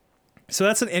 So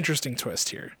that's an interesting twist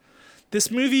here.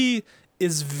 This movie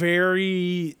is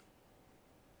very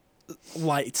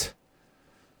light.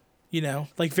 You know,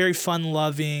 like very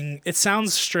fun-loving. It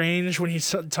sounds strange when he's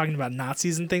talking about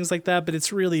Nazis and things like that, but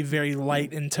it's really very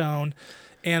light in tone.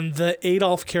 And the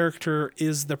Adolf character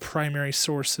is the primary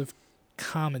source of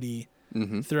comedy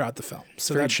throughout the film.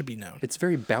 So that should be known. It's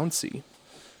very bouncy.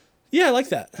 Yeah, I like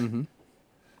that. Mm-hmm.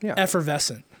 Yeah.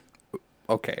 Effervescent,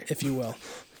 Okay. if you will.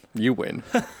 You win.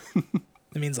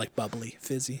 It means like bubbly,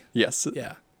 fizzy. Yes.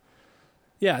 Yeah.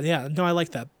 Yeah. No, I like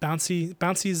that.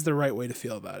 Bouncy is the right way to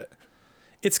feel about it.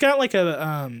 It's got like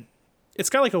a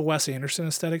Wes Anderson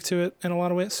aesthetic to it in a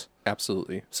lot of ways.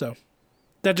 Absolutely. So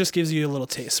that just gives you a little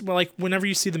taste. Well, like whenever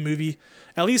you see the movie,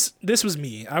 at least this was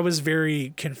me. I was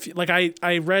very confused. Like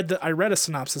I read a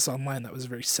synopsis online that was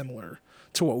very similar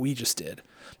to what we just did,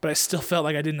 but I still felt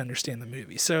like I didn't understand the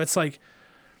movie. So it's like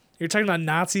you're talking about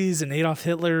Nazis and Adolf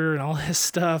Hitler and all this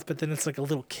stuff, but then it's like a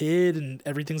little kid and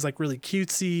everything's like really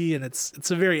cutesy, and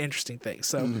it's a very interesting thing.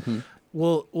 So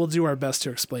we'll do our best to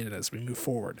explain it as we move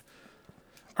forward.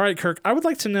 All right, Kirk, I would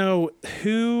like to know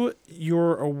who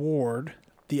your award,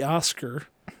 the Oscar,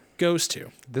 goes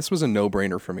to. This was a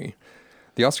no-brainer for me.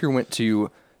 The Oscar went to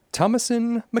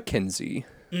Thomasin McKenzie,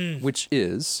 which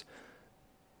is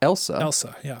Elsa.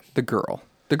 Elsa, yeah. The girl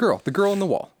on the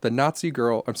wall. The Nazi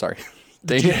girl. I'm sorry.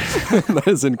 That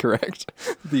is incorrect.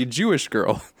 The Jewish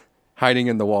girl hiding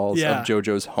in the walls of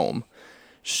Jojo's home.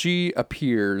 She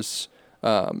appears...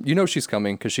 she's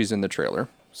coming because she's in the trailer,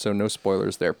 so no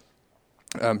spoilers there.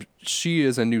 She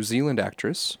is a New Zealand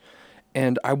actress,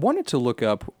 and I wanted to look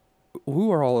up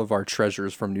who are all of our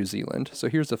treasures from New Zealand. So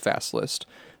here's a fast list.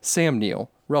 Sam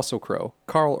Neill, Russell Crowe,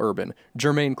 Carl Urban,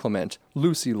 Jermaine Clement,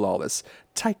 Lucy Lawless,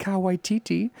 Taika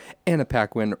Waititi, Anna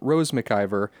Paquin, Rose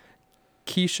McIver,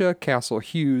 Keisha Castle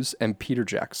Hughes, and Peter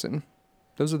Jackson.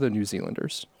 Those are the New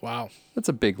Zealanders. Wow. That's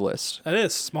a big list. That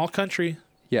is. Small country.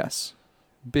 Yes.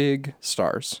 Big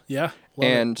stars. Yeah.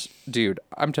 And dude,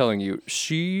 I'm telling you,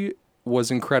 she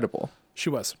was incredible. She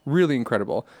was. Really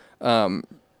incredible.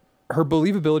 her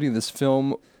believability in this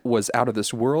film was out of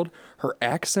this world. Her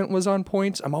accent was on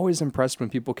point. I'm always impressed when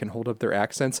people can hold up their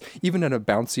accents, even in a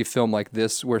bouncy film like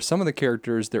this, where some of the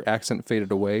characters, their accent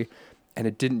faded away, and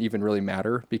it didn't even really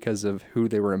matter because of who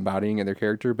they were embodying in their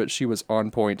character, but she was on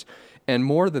point. And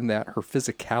more than that, her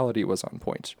physicality was on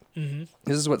point. Mm-hmm.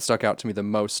 This is what stuck out to me the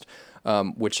most,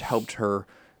 which helped her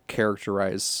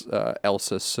characterize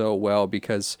Elsa so well,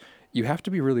 because you have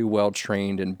to be really well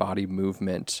trained in body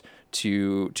movement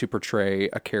to portray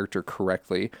a character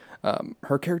correctly.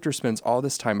 Her character spends all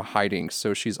this time hiding,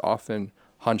 so she's often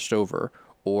hunched over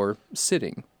or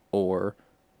sitting or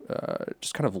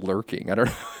just kind of lurking. I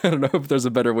don't know if there's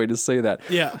a better way to say that.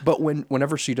 Yeah. But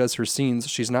whenever she does her scenes,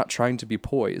 she's not trying to be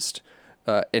poised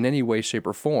in any way, shape,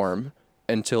 or form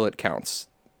until it counts.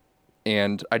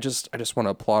 And I just want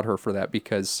to applaud her for that,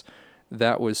 because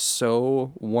that was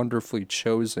so wonderfully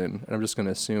chosen. And I'm just going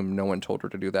to assume no one told her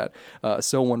to do that.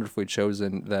 So wonderfully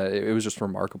chosen that it was just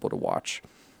remarkable to watch.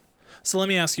 So let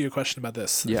me ask you a question about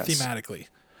this thematically.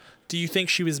 Do you think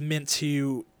she was meant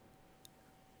to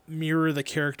mirror the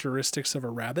characteristics of a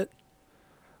rabbit?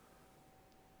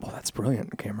 Well, that's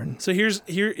brilliant, Cameron. So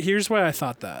here's why I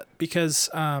thought that, because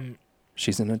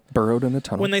she's burrowed in a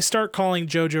tunnel. When they start calling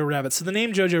Jojo Rabbit, so the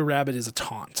name Jojo Rabbit is a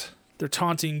taunt. They're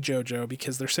taunting Jojo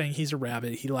because they're saying he's a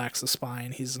rabbit, he lacks a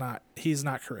spine, he's not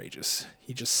courageous.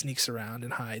 He just sneaks around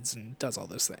and hides and does all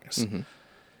those things. Mm-hmm.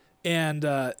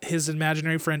 And his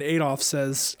imaginary friend Adolf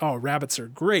says, "Oh, rabbits are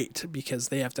great because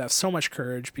they have to have so much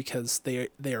courage because they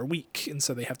are weak, and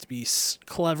so they have to be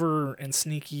clever and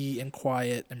sneaky and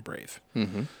quiet and brave."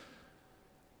 Mm-hmm.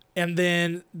 And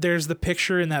then there's the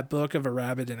picture in that book of a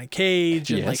rabbit in a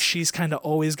cage, and like she's kind of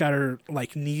always got her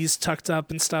like knees tucked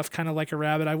up and stuff, kind of like a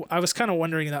rabbit. I was kind of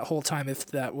wondering that whole time if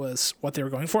that was what they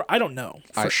were going for. I don't know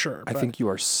for sure. I think you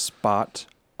are spot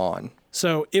on.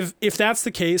 So if that's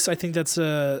the case, I think that's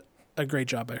a great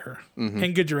job by her,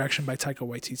 and good direction by Taika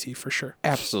Waititi for sure.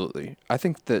 Absolutely. I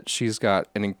think that she's got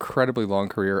an incredibly long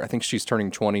career. I think she's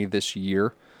turning 20 this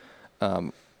year.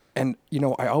 And,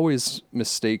 I always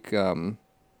mistake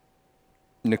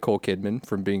Nicole Kidman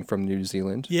from being from New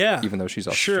Zealand. Yeah. Even though she's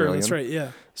Australian. Sure, that's right,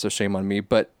 yeah. So shame on me.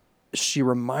 But she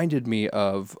reminded me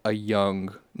of a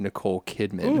young Nicole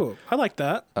Kidman. Ooh, I like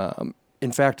that.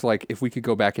 In fact, like if we could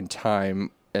go back in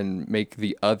time and make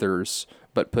The Others,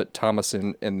 but put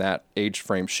Thomason in that age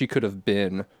frame, she could have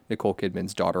been Nicole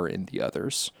Kidman's daughter in The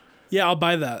Others. Yeah, I'll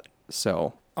buy that.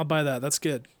 So I'll buy that. That's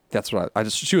good. That's what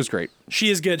she was great. She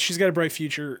is good. She's got a bright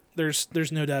future. There's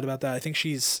no doubt about that. I think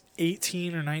she's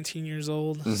 18 or 19 years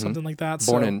old, something like that.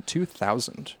 Born in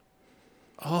 2000.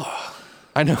 Oh,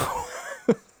 I know.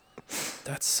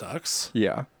 That sucks.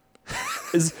 Yeah.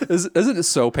 Isn't it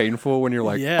so painful when you're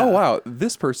like, oh, wow,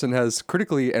 this person has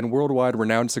critically and worldwide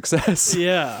renowned success.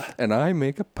 Yeah. And I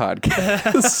make a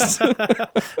podcast.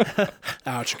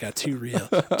 Ouch, got too real.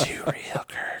 Too real,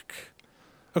 Kirk.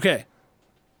 Okay.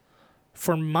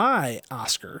 For my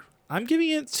Oscar, I'm giving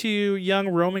it to young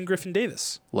Roman Griffin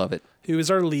Davis. Love it. Who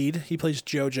is our lead. He plays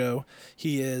Jojo.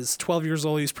 He is 12 years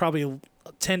old. He's probably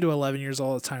 10 to 11 years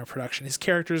old at the time of production. His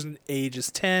character's age is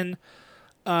 10.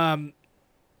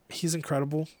 He's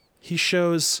incredible. He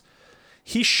shows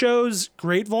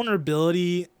great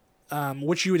vulnerability,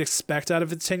 which you would expect out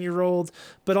of a 10-year-old,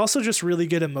 but also just really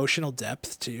good emotional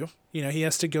depth too.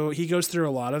 He goes through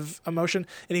a lot of emotion,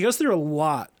 and he goes through a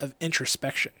lot of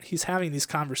introspection. He's having these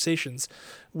conversations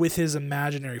with his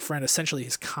imaginary friend, essentially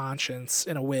his conscience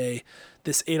in a way,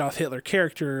 this Adolf Hitler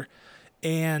character.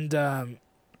 And,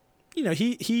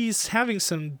 he's having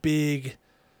some big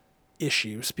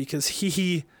issues because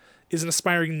he is an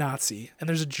aspiring Nazi, and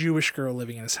there's a Jewish girl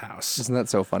living in his house. Isn't that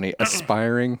so funny?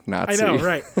 Aspiring Nazi. I know,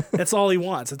 right? That's all he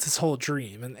wants. It's his whole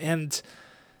dream.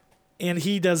 And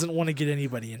he doesn't want to get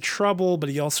anybody in trouble, but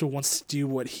he also wants to do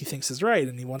what he thinks is right,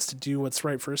 and he wants to do what's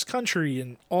right for his country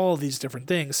and all these different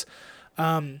things.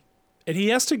 And he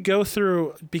has to go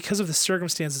through, because of the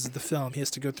circumstances of the film, he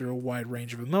has to go through a wide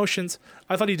range of emotions.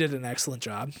 I thought he did an excellent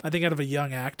job. I think out of a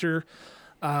young actor,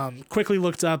 quickly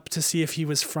looked up to see if he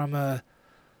was from a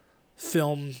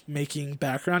filmmaking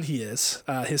background. He is.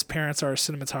 His parents are a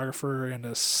cinematographer and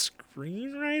a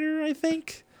screenwriter, I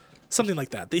think. Something like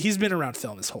that. He's been around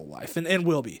film his whole life and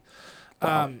will be.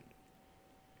 Wow.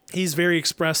 He's very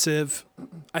expressive.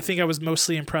 I think I was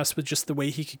mostly impressed with just the way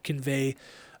he could convey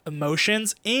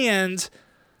emotions, and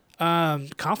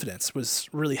confidence was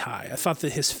really high. I thought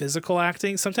that his physical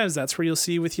acting, sometimes that's where you'll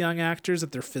see with young actors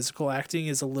that their physical acting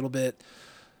is a little bit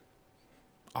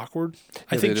awkward.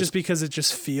 I think just because it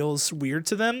just feels weird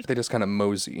to them. They just kind of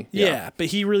mosey. Yeah, but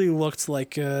he really looked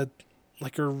like a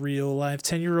real life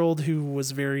 10-year-old who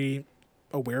was very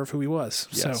aware of who he was.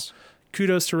 Yes. So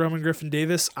kudos to Roman Griffin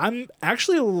Davis. I'm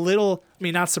actually a little,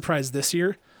 not surprised this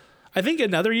year. I think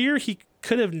another year he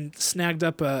could have snagged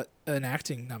up an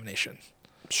acting nomination.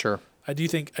 Sure. I do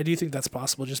think that's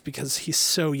possible just because he's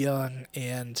so young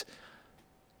and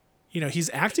he's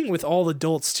acting with all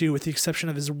adults too, with the exception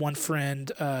of his one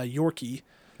friend, Yorkie.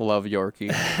 Love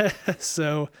Yorkie.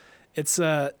 So it's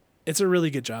a really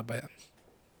good job by him.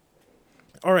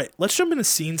 All right, let's jump into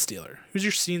Scene Stealer. Who's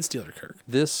your Scene Stealer, Kirk?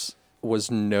 This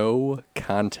was no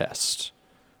contest.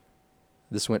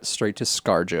 This went straight to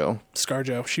ScarJo.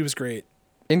 ScarJo, she was great.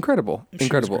 Incredible. She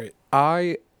was great.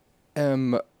 I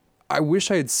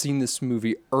wish I had seen this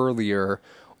movie earlier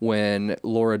when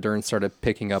Laura Dern started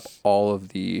picking up all of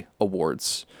the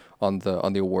awards on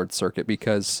the award circuit,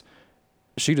 because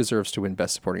she deserves to win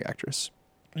Best Supporting Actress.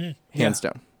 Hands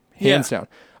down.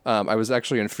 I was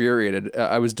actually infuriated.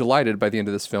 I was delighted by the end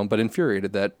of this film, but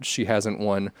infuriated that she hasn't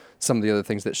won some of the other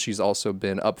things that she's also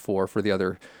been up for the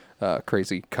other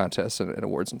crazy contests and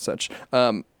awards and such.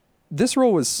 This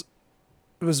role was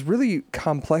really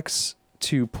complex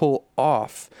to pull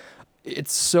off.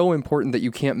 It's so important that you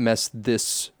can't mess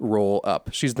this role up.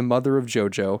 She's the mother of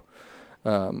Jojo,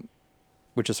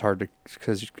 which is hard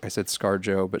because I said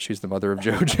ScarJo, but she's the mother of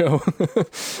Jojo.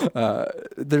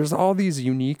 There's all these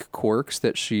unique quirks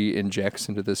that she injects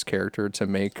into this character to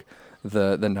make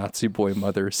the Nazi boy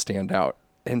mother stand out,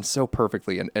 and so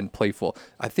perfectly and playful.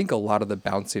 I think a lot of the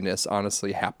bounciness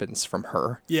honestly happens from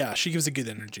her. Yeah, she gives a good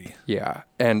energy. Yeah,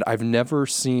 and I've never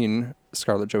seen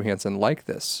Scarlett Johansson like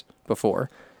this before,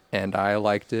 and I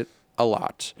liked it a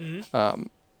lot. Mm-hmm.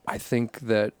 I think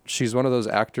that she's one of those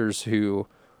actors who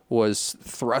was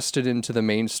thrusted into the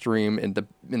mainstream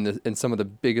in some of the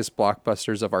biggest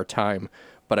blockbusters of our time,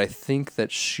 but I think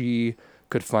that she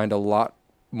could find a lot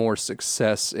more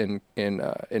success in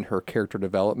her character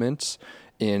development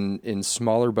in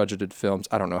smaller budgeted films.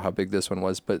 I don't know how big this one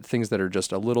was, but things that are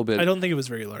just a little bit. I don't think it was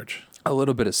very large. A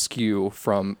little bit askew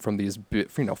from these,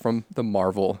 from the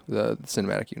Marvel, the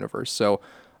cinematic universe. So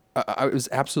it was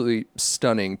absolutely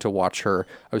stunning to watch her.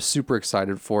 I was super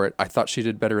excited for it. I thought she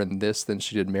did better in this than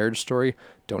she did Marriage Story.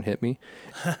 Don't hit me.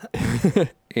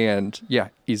 And yeah,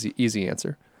 easy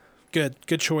answer. Good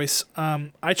choice.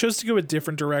 I chose to go a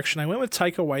different direction. I went with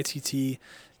Taika Waititi,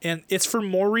 and it's for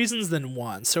more reasons than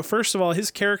one. So first of all, his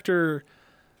character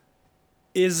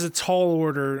is a tall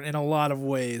order in a lot of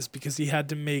ways because he had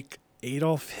to make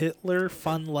Adolf Hitler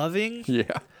fun-loving.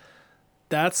 Yeah.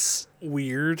 That's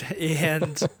weird,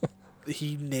 and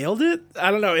he nailed it.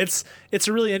 I don't know. It's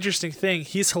a really interesting thing.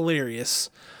 He's hilarious.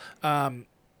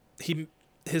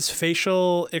 His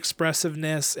facial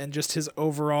expressiveness and just his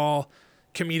overall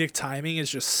comedic timing is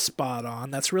just spot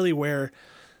on. That's really where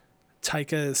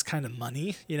Taika is kind of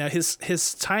money.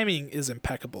 His timing is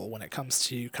impeccable when it comes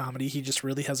to comedy. He just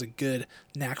really has a good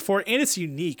knack for it, and it's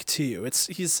unique too.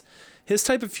 His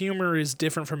type of humor is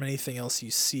different from anything else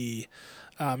you see.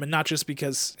 And not just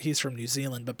because he's from New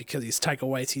Zealand, but because he's Taika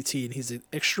Waititi and he's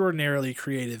extraordinarily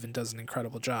creative and does an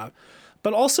incredible job.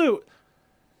 But also,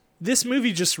 this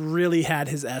movie just really had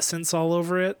his essence all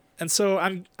over it. And so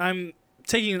I'm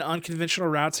taking an unconventional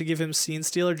route to give him Scene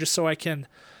Stealer just so I can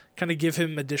kind of give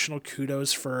him additional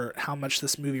kudos for how much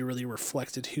this movie really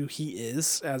reflected who he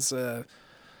is as a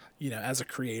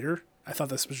creator. I thought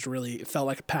this was it felt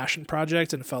like a passion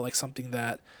project, and it felt like something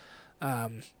that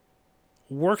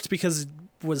worked because it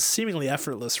was seemingly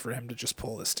effortless for him to just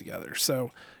pull this together.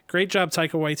 So great job,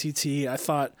 Taika Waititi.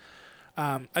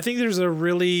 I think there's a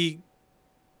really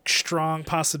strong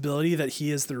possibility that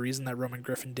he is the reason that Roman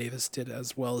Griffin Davis did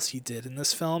as well as he did in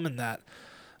this film, and that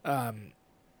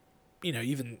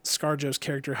even ScarJo's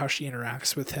character, how she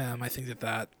interacts with him, I think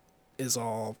that is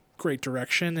all great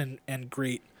direction and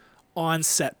great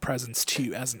on-set presence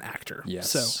too as an actor.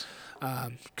 Yes. So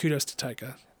kudos to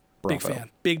Taika. Bravo. Big fan.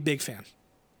 Big fan.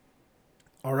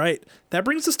 All right. That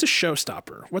brings us to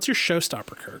Showstopper. What's your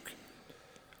Showstopper, Kirk?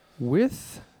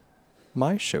 With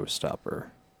my Showstopper,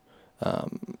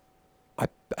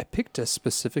 I picked a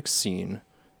specific scene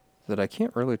that I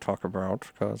can't really talk about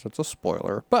because it's a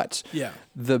spoiler. But yeah,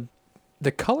 the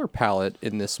color palette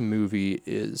in this movie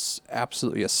is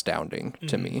absolutely astounding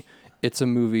to me. It's a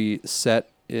movie set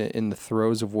in the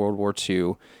throes of World War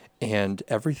II, and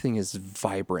everything is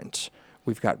vibrant.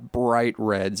 We've got bright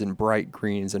reds and bright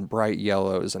greens and bright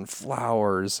yellows and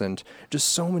flowers and just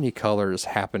so many colors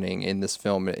happening in this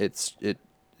film. It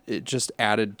just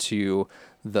added to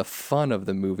the fun of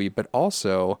the movie, but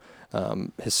also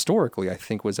historically, I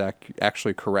think was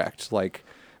actually correct. Like,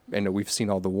 I know we've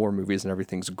seen all the war movies and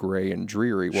everything's gray and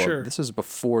dreary. Well, sure. This is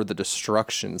before the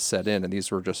destruction set in, and these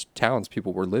were just towns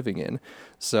people were living in.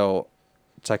 So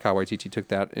Taika Waititi took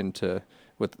that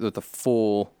with the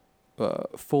full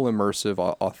immersive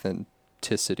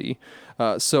authenticity.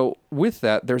 So with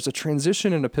that, there's a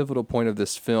transition and a pivotal point of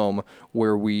this film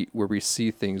where we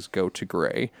see things go to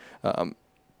gray, and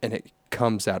it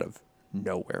comes out of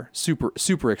nowhere.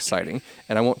 Super exciting.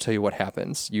 And I won't tell you what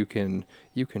happens. You can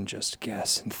just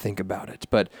guess and think about it.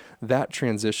 But that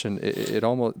transition, it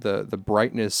almost the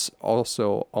brightness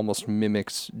also almost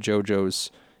mimics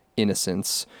JoJo's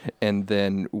innocence, and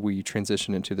then we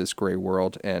transition into this gray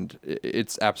world, and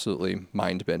it's absolutely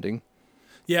mind-bending.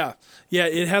 Yeah,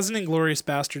 it has an Inglourious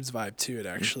Bastards vibe to it,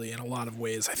 actually, in a lot of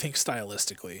ways, I think,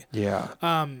 stylistically. Yeah.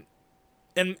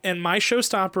 And my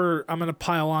showstopper, I'm going to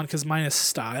pile on because mine is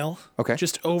style. Okay.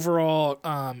 Just overall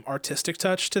artistic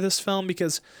touch to this film,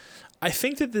 because I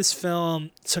think that this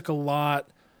film took a lot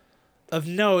of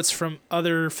notes from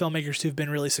other filmmakers who've been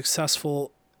really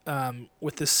successful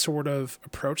with this sort of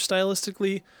approach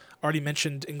stylistically. Already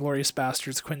mentioned Inglourious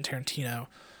Bastards, Quentin Tarantino,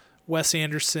 Wes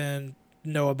Anderson,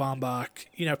 Noah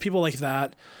Baumbach, people like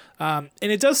that. And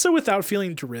it does so without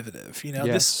feeling derivative.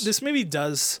 Yes. This movie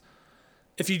does...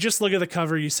 If you just look at the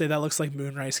cover, you say that looks like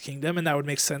Moonrise Kingdom, and that would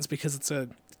make sense because it's a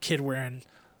kid wearing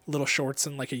little shorts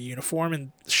and like a uniform,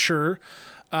 and sure.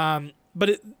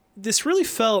 But this really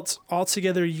felt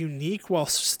altogether unique while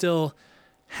still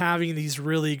having these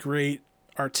really great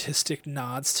artistic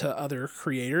nods to other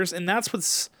creators, and that's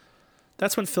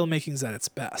when filmmaking's at its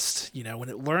best. When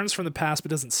it learns from the past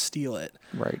but doesn't steal it.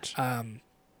 Right.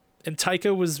 And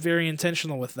Taika was very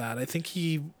intentional with that. I think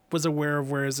he was aware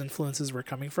of where his influences were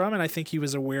coming from, and I think he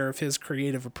was aware of his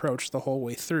creative approach the whole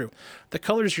way through. The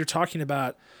colors you're talking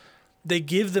about, they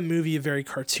give the movie a very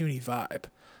cartoony vibe.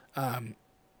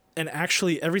 And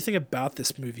actually, everything about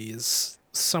this movie is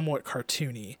somewhat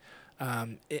cartoony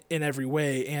in every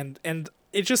way. And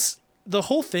it just, the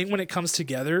whole thing, when it comes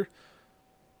together,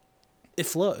 it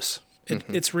flows.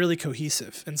 It's really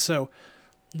cohesive. And so,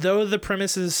 though the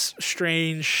premise is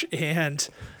strange and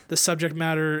the subject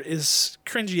matter is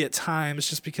cringy at times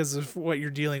just because of what you're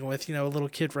dealing with, a little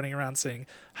kid running around saying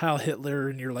Heil Hitler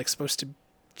and you're like supposed to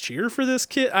cheer for this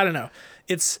kid. I don't know.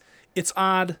 It's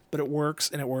odd, but it works,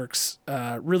 and it works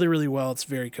really, really well. It's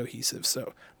very cohesive.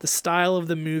 So the style of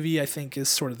the movie, I think, is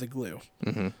sort of the glue.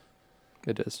 Mm-hmm.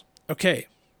 It is. Okay.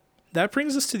 That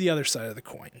brings us to the other side of the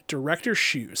coin. Director's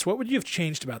shoes. What would you have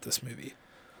changed about this movie?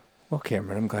 Well,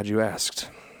 Cameron, I'm glad you asked.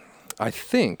 I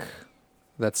think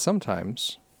that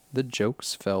sometimes the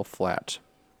jokes fell flat.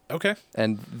 Okay.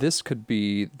 And this could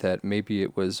be that maybe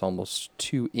it was almost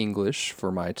too English for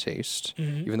my taste,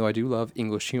 even though I do love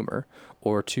English humor,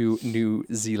 or too New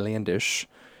Zealandish,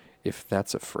 if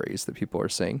that's a phrase that people are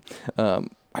saying.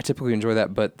 I typically enjoy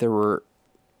that, but there were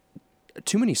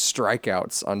too many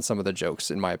strikeouts on some of the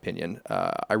jokes, in my opinion.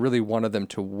 I really wanted them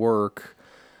to work,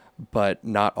 but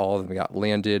not all of them got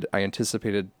landed. I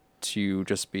anticipated to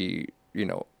just be,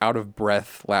 out of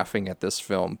breath laughing at this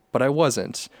film, but I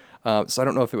wasn't. So I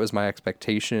don't know if it was my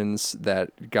expectations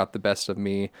that got the best of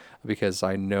me, because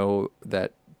I know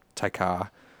that Taika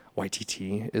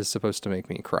Waititi is supposed to make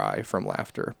me cry from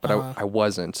laughter, but I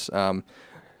wasn't,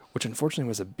 which unfortunately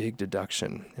was a big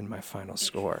deduction in my final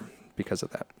score because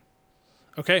of that.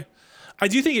 Okay. I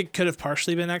do think it could have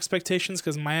partially been expectations,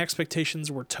 because my expectations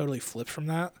were totally flipped from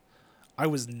that. I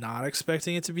was not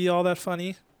expecting it to be all that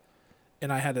funny,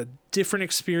 and I had a different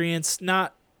experience.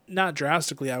 Not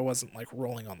drastically, I wasn't like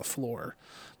rolling on the floor,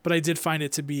 but I did find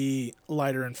it to be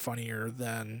lighter and funnier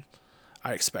than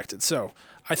I expected. So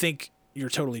I think you're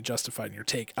totally justified in your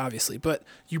take, obviously, but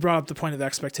you brought up the point of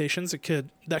expectations.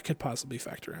 That could possibly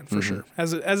factor in for sure,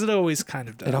 as it always kind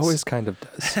of does. It always kind of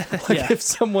does. Like Yeah. if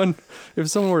someone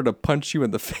were to punch you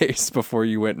in the face before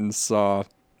you went and saw,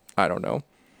 I don't know,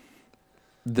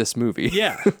 this movie,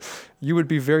 Yeah. you would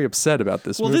be very upset about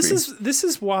this movie. Well, this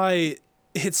is why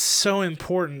it's so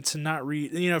important to not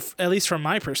read, at least from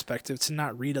my perspective, to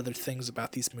not read other things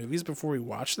about these movies before we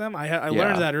watch them. I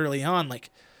learned that early on, like,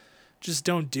 just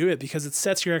don't do it, because it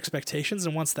sets your expectations,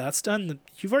 and once that's done,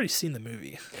 you've already seen the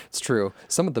movie. It's true.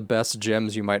 Some of the best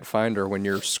gems you might find are when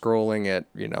you're scrolling at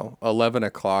 11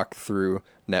 o'clock through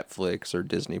Netflix or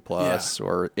Disney Plus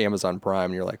or Amazon Prime,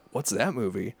 and you're like, what's that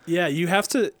movie? Yeah, you have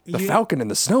to. The Falcon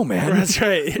and the Snowman. That's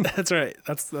right. That's right.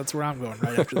 That's where I'm going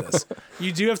right after this.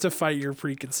 You do have to fight your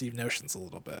preconceived notions a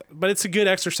little bit, but it's a good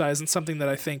exercise and something that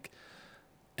I think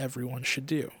everyone should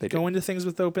do. Go into things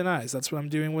with open eyes. That's what I'm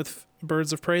doing with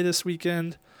Birds of Prey this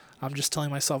weekend. I'm just telling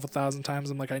myself 1,000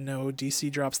 times, I'm like, I know DC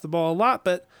drops the ball a lot,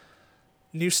 but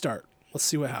new start. Let's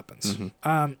see what happens.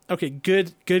 Okay,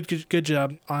 good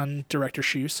job on director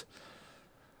shoes.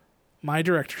 My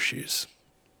director shoes.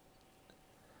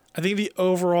 I think the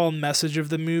overall message of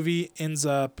the movie ends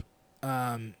up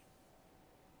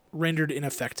rendered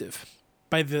ineffective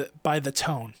by the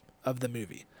tone of the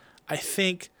movie. I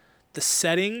think the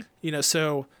setting,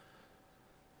 so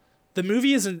the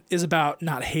movie is about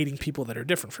not hating people that are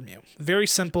different from you. Very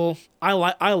simple. I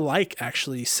like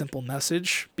actually simple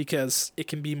message because it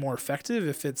can be more effective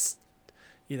if it's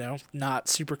not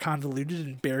super convoluted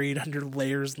and buried under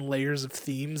layers and layers of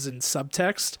themes and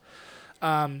subtext.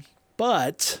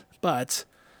 But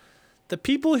the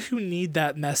people who need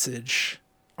that message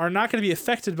are not going to be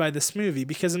affected by this movie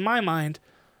because in my mind,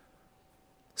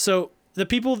 so the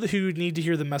people who need to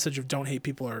hear the message of don't hate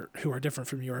people who are different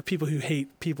from you are people who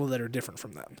hate people that are different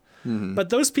from them. Mm-hmm. But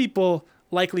those people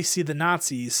likely see the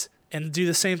Nazis and do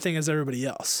the same thing as everybody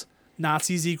else.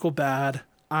 Nazis equal bad.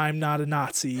 I'm not a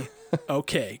Nazi.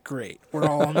 Okay, great. We're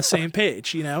all on the same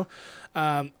page,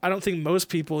 I don't think most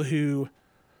people who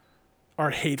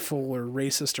are hateful or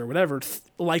racist or whatever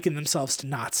liken themselves to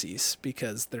Nazis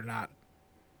because they're not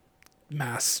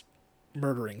mass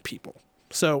murdering people.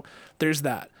 So there's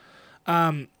that.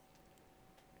 But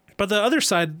the other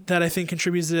side that I think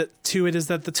contributes to it is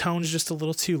that the tone's just a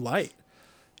little too light.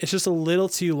 It's just a little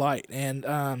too light. And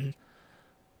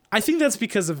I think that's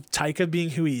because of Taika being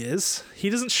who he is. He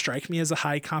doesn't strike me as a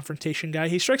high confrontation guy.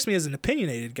 He strikes me as an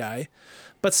opinionated guy,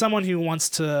 but someone who wants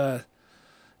to,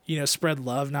 spread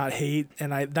love, not hate.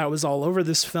 And that was all over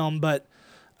this film, but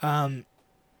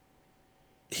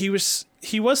he was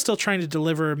still trying to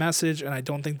deliver a message, and I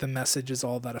don't think the message is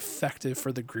all that effective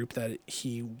for the group that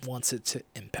he wants it to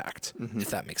impact, if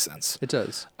that makes sense. It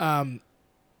does. And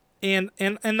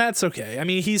that's okay. I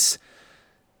mean,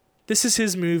 this is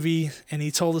his movie, and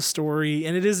he told a story,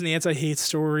 and it is an anti-hate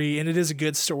story, and it is a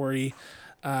good story.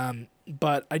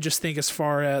 But I just think as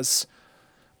far as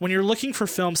when you're looking for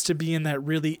films to be in that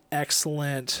really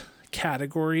excellent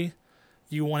category,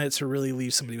 you want it to really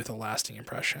leave somebody with a lasting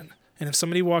impression. And if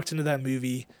somebody walked into that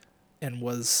movie and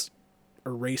was a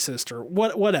racist or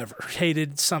whatever,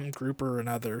 hated some group or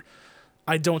another,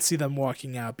 I don't see them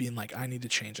walking out being like, I need to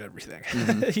change everything.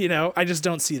 Mm-hmm. I just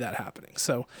don't see that happening.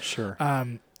 So sure.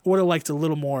 Would have liked a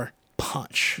little more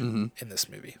punch in this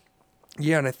movie.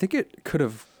 Yeah, and I think it could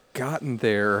have gotten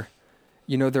there.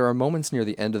 There are moments near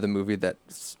the end of the movie that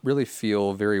really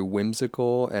feel very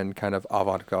whimsical and kind of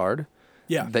avant-garde.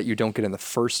 Yeah. That you don't get in the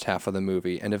first half of the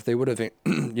movie. And if they would have,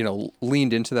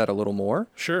 leaned into that a little more,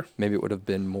 sure, maybe it would have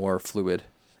been more fluid.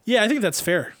 Yeah, I think that's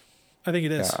fair. I think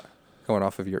it is. Yeah. Going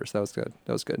off of yours. That was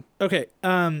good. Okay.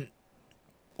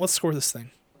 Let's score this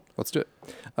thing. Let's do it.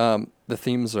 The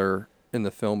themes in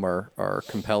the film are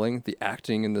compelling. The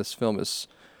acting in this film is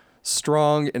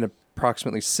strong in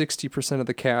approximately 60% of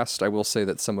the cast. I will say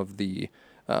that some of the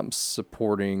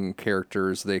supporting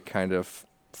characters, they kind of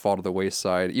fall to the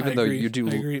wayside. Even though you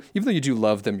do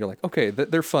love them, you're like, okay,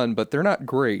 they're fun, but they're not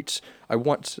great. I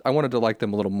wanted to like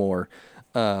them a little more,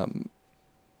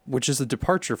 which is a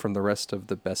departure from the rest of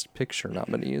the Best Picture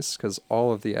nominees, because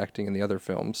all of the acting in the other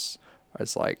films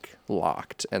is like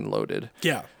locked and loaded.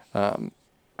 Yeah.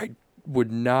 I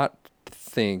would not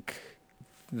think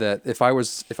that if I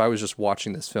was just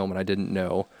watching this film and I didn't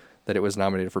know that it was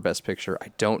nominated for Best Picture,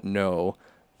 I don't know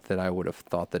that I would have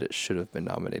thought that it should have been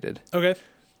nominated. Okay.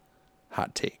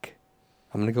 Hot take.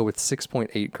 I'm going to go with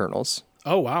 6.8 kernels.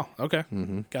 Oh, wow. Okay.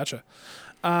 Mm-hmm. Gotcha.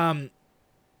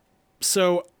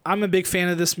 So I'm a big fan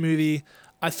of this movie.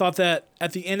 I thought that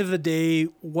at the end of the day,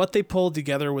 what they pulled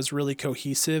together was really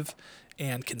cohesive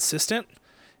and consistent.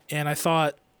 And I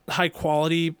thought high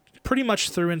quality pretty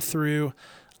much through and through.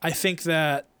 I think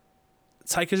that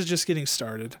Taika is just getting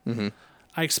started. Mm-hmm.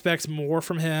 I expect more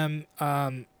from him.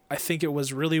 I think it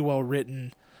was really well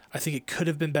written. I think it could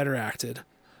have been better acted.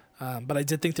 But I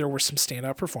did think there were some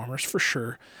standout performers for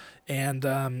sure. And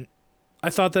I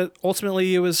thought that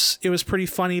ultimately it was pretty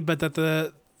funny, but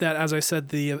that as I said,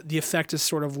 the effect is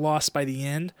sort of lost by the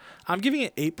end. I'm giving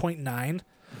it 8.9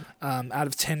 out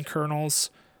of 10 kernels.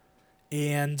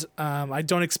 And I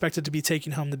don't expect it to be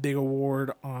taking home the big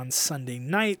award on Sunday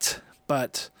night,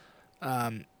 but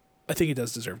I think it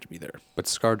does deserve to be there. But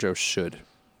Scarlett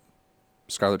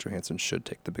Johansson should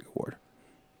take the big award.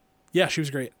 Yeah, she was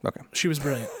great. Okay. She was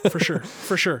brilliant, for sure,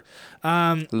 for sure.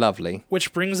 Lovely.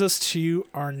 Which brings us to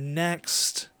our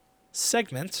next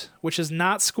segment, which is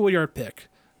not Schoolyard Pick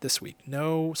this week.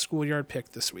 No Schoolyard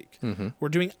Pick this week. Mm-hmm. We're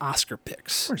doing Oscar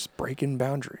picks. We're just breaking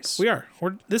boundaries. We are.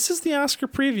 This is the Oscar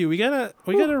preview. We gotta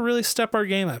really step our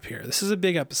game up here. This is a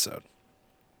big episode.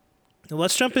 Now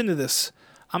let's jump into this.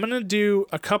 I'm gonna do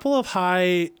a couple of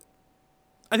I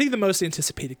think the most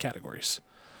anticipated categories.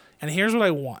 And here's what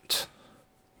I want.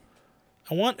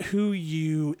 I want who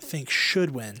you think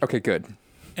should win. Okay, good.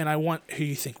 And I want who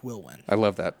you think will win. I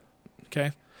love that.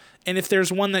 Okay. And if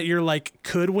there's one that you're like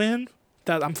could win,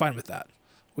 That I'm fine with that.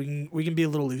 We can be a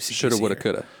little loosey. Shoulda, woulda,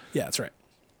 coulda. Yeah, that's right.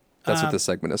 That's what this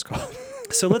segment is called.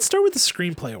 So let's start with the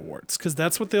screenplay awards, because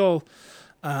that's what they'll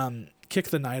kick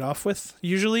the night off with.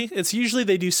 Usually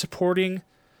they do supporting,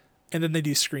 and then they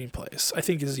do screenplays. I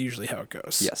think is usually how it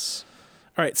goes. Yes.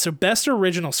 All right. So best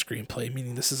original screenplay,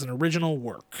 meaning this is an original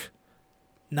work.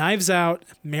 Knives Out,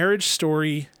 Marriage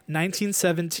Story,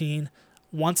 1917,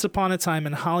 Once Upon a Time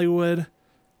in Hollywood,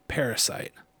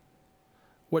 Parasite.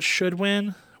 What should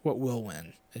win? What will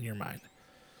win in your mind?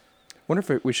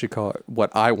 Wonder if we should call it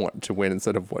what I want to win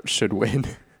instead of what should win.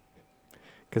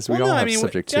 Because we all have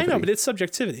subjectivity. Yeah, I know, but it's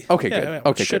subjectivity. Okay, good. Yeah, okay,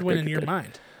 what should good, win good, in your good.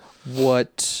 mind?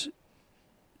 What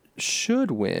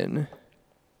should win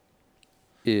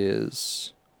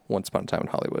is Once Upon a Time in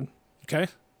Hollywood. Okay.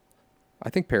 I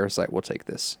think Parasite will take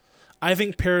this. I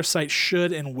think Parasite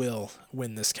should and will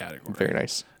win this category. Very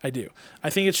nice. I do. I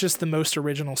think it's just the most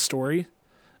original story.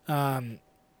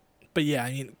 But yeah,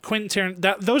 I mean, Quentin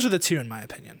Tarantino, those are the two in my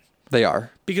opinion. They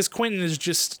are. Because Quentin is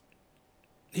just,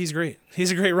 he's great. He's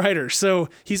a great writer, so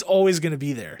he's always going to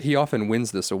be there. He often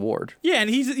wins this award. Yeah, and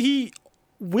he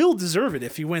will deserve it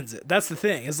if he wins it. That's the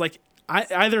thing. It's like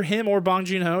either him or Bong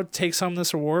Joon-ho takes home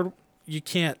this award. You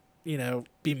can't,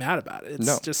 be mad about it.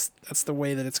 It's just, that's the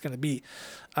way that it's going to be.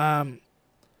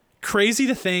 Crazy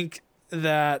to think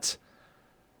that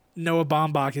Noah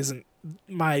Baumbach isn't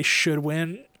my should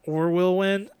win or will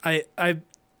win. I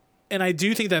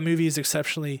do think that movie is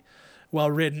exceptionally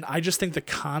well written. I just think the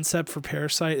concept for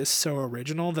Parasite is so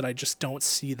original that I just don't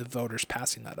see the voters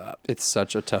passing that up. It's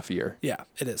such a tough year. Yeah,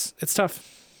 it is. It's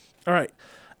tough. All right.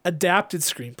 Adapted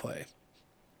screenplay.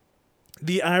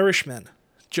 The Irishman,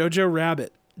 Jojo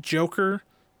Rabbit, Joker,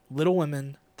 Little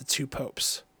Women, The Two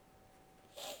Popes.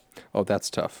 Oh, that's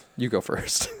tough. You go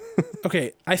first.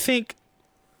 Okay, I think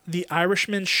The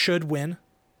Irishman should win.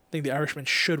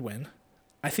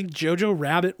 I think Jojo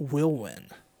Rabbit will win.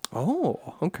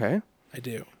 Oh, okay. I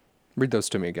do. Read those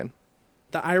to me again.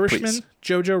 The Irishman, Please.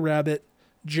 Jojo Rabbit,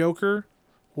 Joker,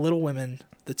 Little Women,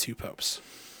 The Two Popes.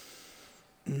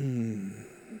 I'm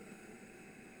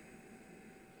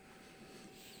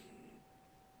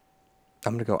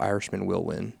going to go Irishman will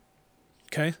win.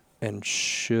 Okay. And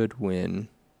should win.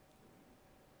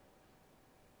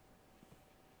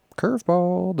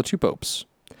 Curveball, The Two Popes.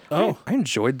 Oh. I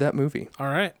enjoyed that movie. All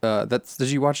right. Did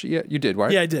you watch it yet? You did,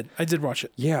 right? Yeah, I did. I did watch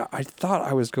it. Yeah, I thought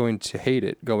I was going to hate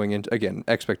it going into, again,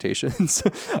 expectations.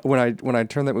 when I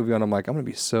turned that movie on, I'm like, I'm going to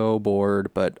be so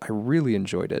bored, but I really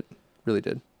enjoyed it. Really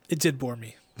did. It did bore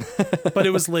me. But it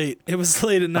was late. It was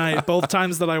late at night. Both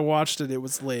times that I watched it, it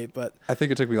was late. But I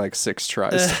think it took me like 6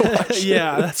 tries to watch it.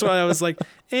 Yeah, that's why I was like,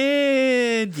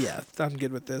 and yeah, I'm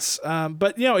good with this.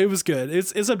 But it was good.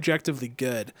 It's objectively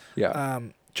good. Yeah.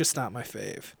 Just not my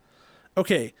fave.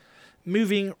 Okay,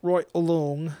 moving right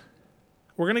along.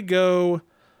 We're gonna go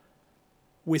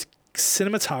with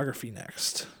cinematography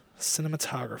next.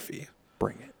 Cinematography.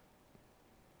 Bring it.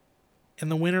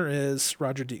 And the winner is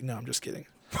Roger Deakins. No, I'm just kidding.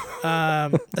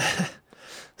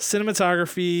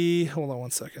 Cinematography. Hold on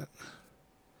one second.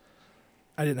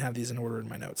 I didn't have these in order in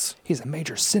my notes. He's a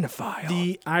major cinephile.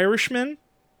 The Irishman,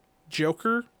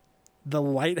 Joker, The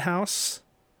Lighthouse,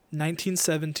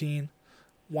 1917,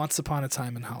 Once Upon a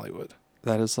Time in Hollywood.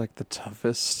 That is like the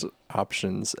toughest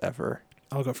options ever.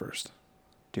 I'll go first.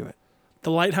 Do it.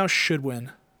 The Lighthouse should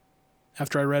win.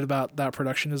 After I read about that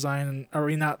production design,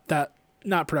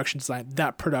 not production design,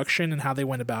 that production and how they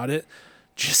went about it,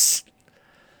 just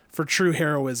for true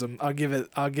heroism, I'll give it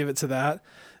to that.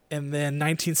 And then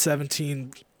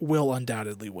 1917 will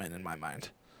undoubtedly win in my mind.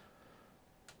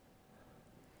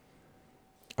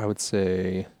 I would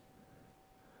say.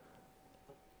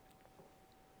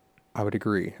 I would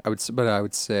agree. I would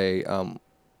say.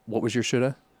 What was your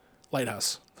shoulda?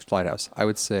 Lighthouse. Lighthouse. I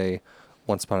would say,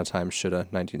 Once Upon a Time shoulda.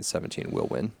 1917 will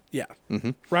win. Yeah.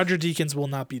 Mm-hmm. Roger Deakins will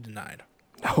not be denied.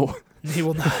 No. He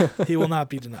will not. He will not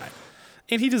be denied,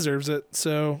 and he deserves it.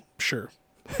 So sure,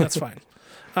 that's fine.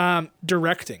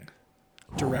 Directing.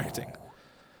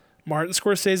 Martin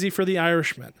Scorsese for The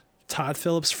Irishman. Todd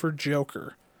Phillips for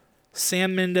Joker.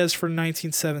 Sam Mendes for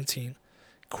 1917.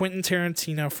 Quentin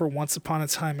Tarantino for Once Upon a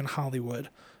Time in Hollywood.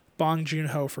 Bong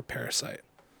Joon-ho for Parasite.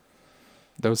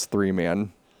 Those 3,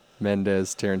 man.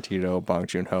 Mendes, Tarantino, Bong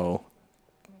Joon-ho.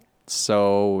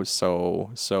 So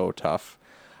tough.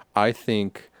 I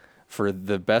think for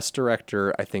the best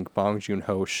director, I think Bong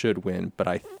Joon-ho should win, but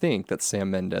I think that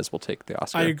Sam Mendes will take the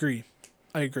Oscar. I agree.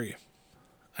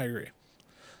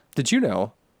 Did you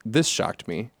know, this shocked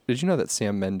me, did you know that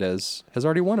Sam Mendes has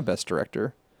already won a Best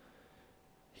Director?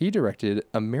 He directed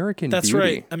American That's Beauty.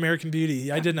 right, American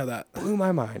Beauty. I did know that. Blew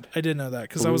my mind. I did know that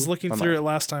because I was looking through it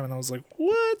last time and I was like,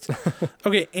 what?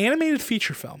 Okay, animated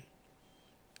feature film.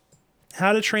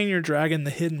 How to Train Your Dragon: The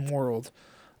Hidden World,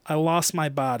 I Lost My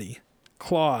Body,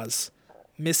 Claws,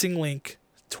 Missing Link,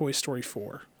 Toy Story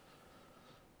 4.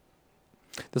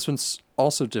 This one's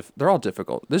also they're all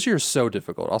difficult. This year's so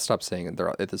difficult. I'll stop saying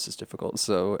it. This is difficult,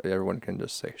 so everyone can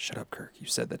just say, "Shut up, Kirk. You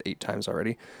said that 8 times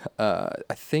already." I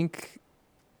think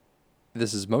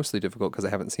this is mostly difficult because I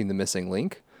haven't seen The Missing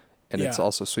Link, and it's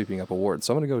also sweeping up awards.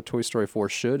 So I'm going to go Toy Story 4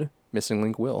 should, Missing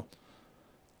Link will.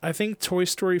 I think Toy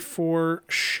Story 4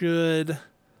 should.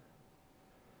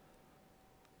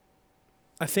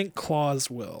 I think Claws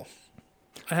will.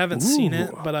 I haven't seen it,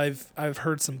 but I've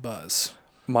heard some buzz.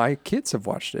 My kids have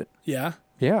watched it. Yeah?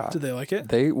 Yeah. Did they like it?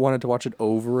 They wanted to watch it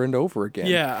over and over again.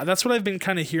 Yeah, that's what I've been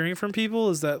kind of hearing from people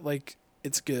is that, like,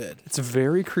 it's good. It's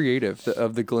very creative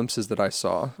of the glimpses that I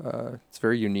saw. It's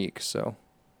very unique, so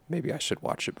maybe I should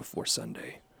watch it before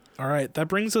Sunday. All right, that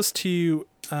brings us to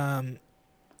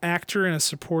actor in a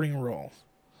supporting role.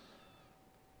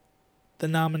 The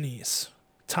nominees.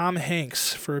 Tom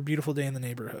Hanks for A Beautiful Day in the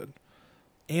Neighborhood.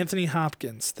 Anthony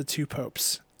Hopkins, The Two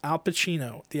Popes. Al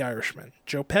Pacino, The Irishman.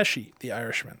 Joe Pesci, The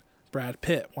Irishman. Brad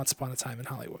Pitt, Once Upon a Time in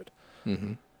Hollywood.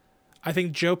 Mm-hmm. I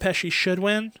think Joe Pesci should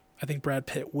win. I think Brad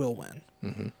Pitt will win.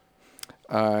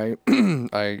 Mm-hmm.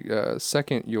 I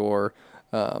second your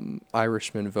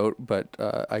Irishman vote, but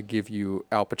I give you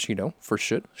Al Pacino for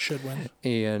should. Should win.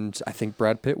 And I think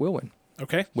Brad Pitt will win.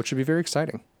 Okay. Which would be very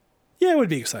exciting. Yeah, it would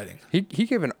be exciting. He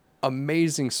gave an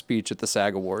amazing speech at the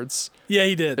SAG Awards. Yeah,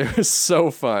 he did. It was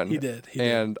so fun. He did.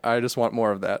 And I just want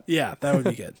more of that. Yeah, that would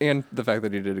be good. And the fact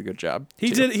that he did a good job. He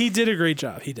did a great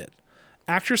job. He did.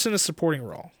 Actress in a supporting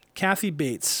role. Kathy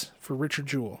Bates for Richard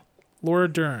Jewell. Laura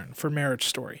Dern for Marriage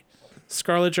Story.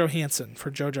 Scarlett Johansson for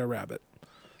Jojo Rabbit.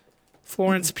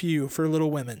 Florence Pugh for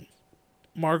Little Women.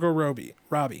 Margot Robbie,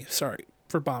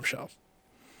 for Bombshell.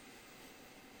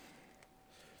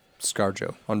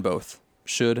 ScarJo on both.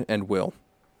 Should and will.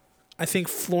 I think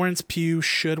Florence Pugh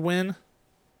should win.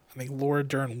 I think Laura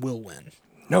Dern will win.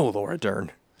 No, Laura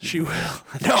Dern. She will.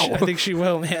 I think she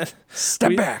will, man.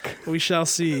 Step back. We shall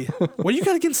see. What do you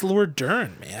got against Laura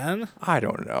Dern, man? I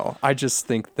don't know. I just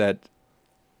think that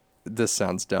this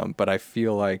sounds dumb, but I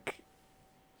feel like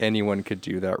anyone could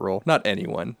do that role. Not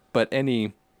anyone, but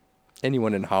anyone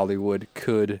in Hollywood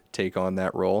could take on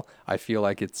that role. I feel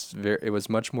like it was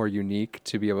much more unique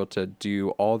to be able to do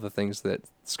all the things that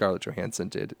Scarlett Johansson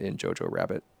did in Jojo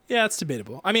Rabbit. Yeah, it's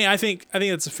debatable. I mean, I think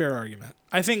that's a fair argument.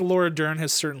 I think Laura Dern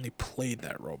has certainly played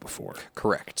that role before.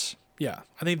 Correct. Yeah,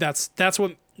 I think that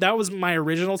was my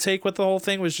original take with the whole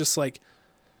thing, was just like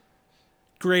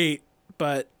great,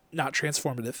 but not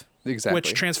transformative. Exactly.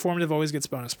 Which transformative always gets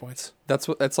bonus points.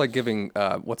 That's like giving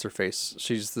what's her face?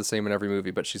 She's the same in every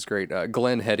movie, but she's great.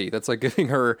 Glenn Heady. That's like giving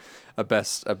her a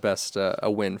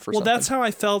win for something. Well, that's how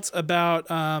I felt about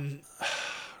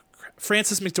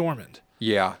Frances McDormand.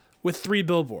 Yeah. With 3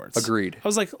 Billboards. Agreed. I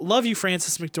was like, love you,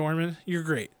 Frances McDormand. You're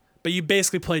great. But you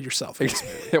basically played yourself in this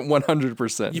movie.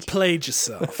 100%. You played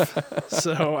yourself.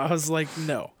 So I was like,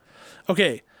 no.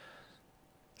 Okay.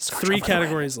 3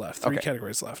 categories left. 3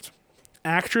 categories left.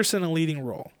 Actress in a leading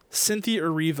role. Cynthia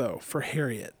Erivo for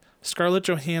Harriet. Scarlett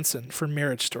Johansson for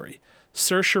Marriage Story.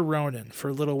 Saoirse Ronan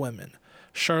for Little Women.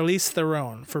 Charlize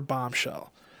Theron for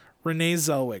Bombshell. Renee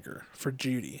Zellweger for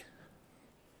Judy.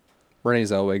 Renee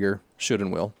Zellweger should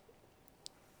and will.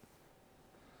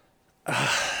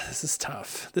 This is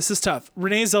tough.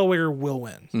 Renee Zellweger will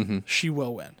win. Mm-hmm. She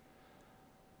will win.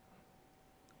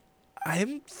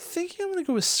 I'm thinking I'm going to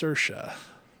go with Saoirse. I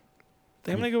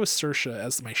think I'm going to go with Saoirse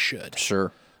as my should.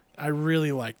 Sure. I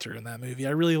really liked her in that movie.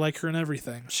 I really like her in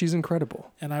everything. She's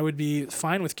incredible. And I would be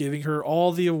fine with giving her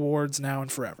all the awards now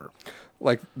and forever.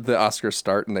 Like the Oscars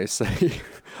start and they say,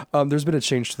 there's been a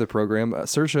change to the program.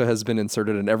 Saoirse has been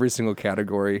inserted in every single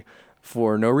category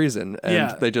for no reason.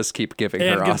 And they just keep giving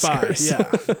her goodbye.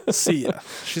 Oscars. Yeah. See ya.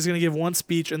 She's going to give one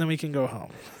speech and then we can go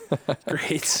home.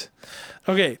 Great.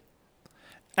 Okay.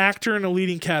 Actor in a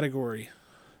leading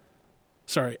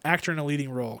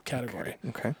role category.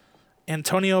 Okay.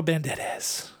 Antonio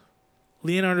Banderas.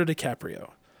 Leonardo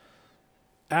DiCaprio.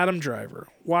 Adam Driver.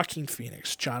 Joaquin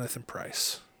Phoenix. Jonathan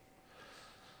Pryce.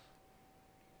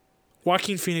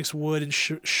 Joaquin Phoenix would and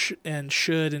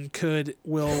should and could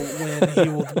will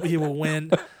win. He will win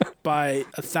by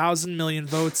 1,000 million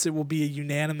votes. It will be a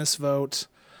unanimous vote,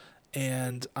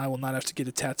 and I will not have to get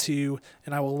a tattoo,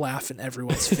 and I will laugh in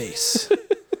everyone's face.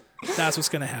 That's what's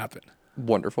going to happen.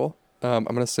 Wonderful. I'm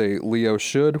going to say Leo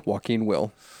should, Joaquin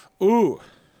will. Ooh.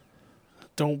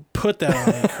 Don't put that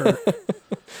on me,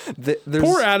 Kirk.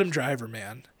 Poor Adam Driver,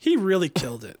 man. He really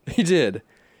killed it. He did.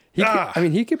 He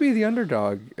could be the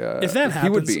underdog. If that happens, he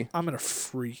would be. I'm gonna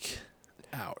freak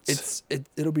out.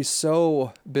 It'll be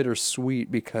so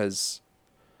bittersweet because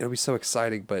it'll be so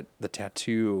exciting, but the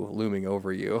tattoo looming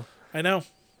over you. I know.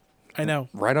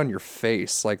 Right on your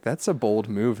face. Like, that's a bold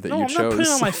move that you chose. I'm not putting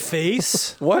it on my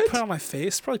face. What? Put it on my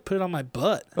face. Probably put it on my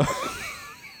butt.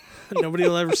 Nobody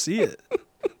will ever see it.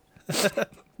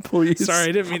 Please. Sorry,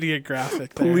 I didn't mean to get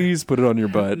graphic there. Please put it on your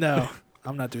butt. No,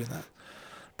 I'm not doing that.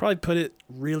 Probably put it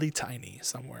really tiny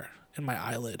somewhere in my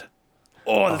eyelid.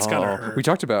 Oh, that's gotta hurt. We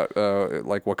talked about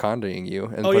like Wakandaing you.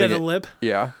 And the lip?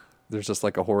 Yeah. There's just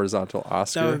like a horizontal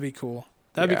Oscar. That would be cool.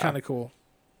 That'd be kind of cool.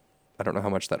 I don't know how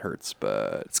much that hurts,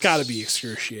 but it's got to be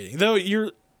excruciating. Though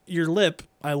your lip,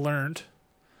 I learned,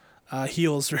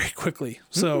 heals very quickly.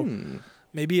 So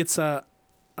maybe it's I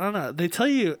don't know. They tell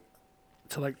you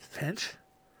to like pinch.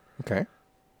 Okay.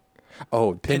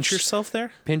 Oh, pinch yourself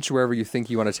there. Pinch wherever you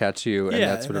think you want a tattoo, and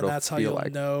that's what it'll that's how feel you'll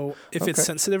like. Know if it's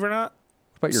sensitive or not.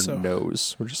 What about your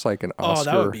nose? We're just like an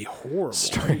Oscar. Oh, that would be horrible.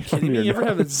 Are you kidding me? You ever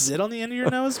have a zit on the end of your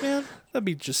nose, man? That'd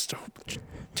be just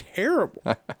terrible.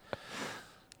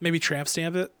 Maybe tramp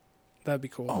stamp it. That'd be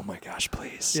cool. Oh my gosh,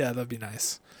 please. Yeah, that'd be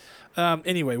nice.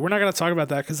 Anyway, we're not going to talk about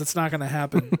that because it's not going to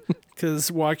happen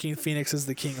because Joaquin Phoenix is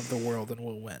the king of the world and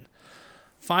will win.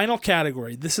 Final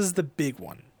category. This is the big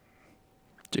one.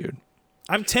 Dude.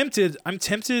 I'm tempted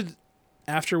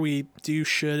after we do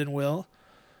should and will,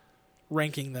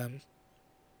 ranking them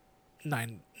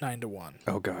 9-1.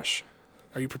 Oh gosh.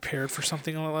 Are you prepared for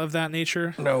something of that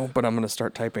nature? No, but I'm going to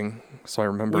start typing so I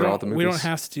remember all the movies. We don't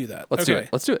have to do that. Let's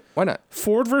do it. Why not?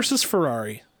 Ford versus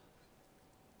Ferrari.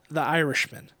 The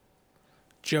Irishman.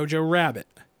 Jojo Rabbit.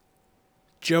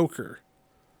 Joker.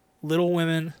 Little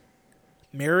Women.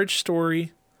 Marriage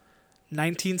Story.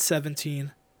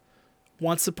 1917.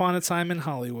 Once Upon a Time in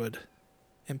Hollywood.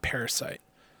 And Parasite.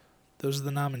 Those are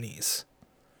the nominees.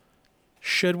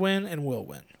 Should win and will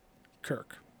win.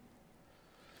 Kirk.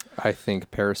 I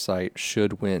think Parasite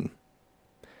should win.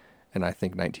 And I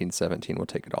think 1917 will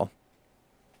take it all.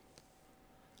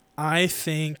 I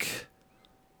think...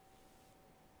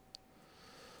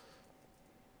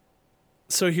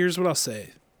 So here's what I'll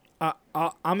say.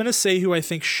 I'm going to say who I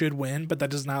think should win, but that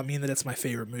does not mean that it's my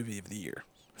favorite movie of the year.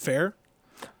 Fair?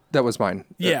 That was mine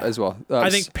as well. I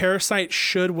think Parasite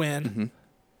should win. Mm-hmm.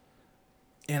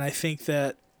 And I think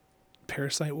that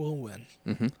Parasite will win.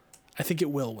 Mm-hmm. I think it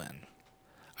will win.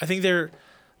 I think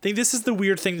this is the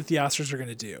weird thing that the Oscars are going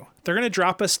to do. They're going to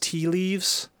drop us tea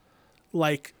leaves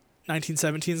like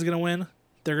 1917 is going to win.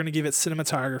 They're going to give it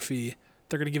cinematography.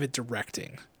 They're going to give it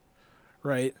directing.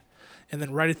 Right? And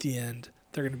then right at the end,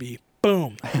 they're going to be,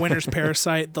 boom, winner's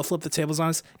Parasite. They'll flip the tables on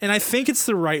us. And I think it's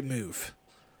the right move.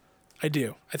 I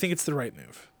do. I think it's the right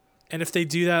move. And if they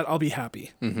do that, I'll be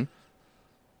happy. Mm-hmm.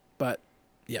 But,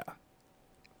 yeah.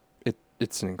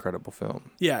 It's an incredible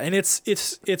film. Yeah, and it's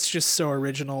just so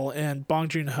original, and Bong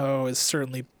Joon-ho has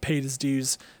certainly paid his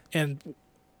dues and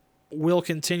will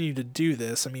continue to do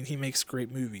this. I mean, he makes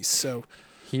great movies, so...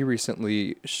 He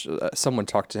recently, someone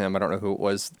talked to him, I don't know who it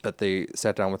was, but they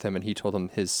sat down with him and he told them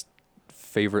his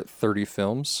favorite 30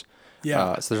 films.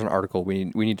 Yeah. So there's an article we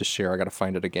need to share. I got to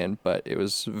find it again, but it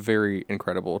was very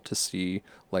incredible to see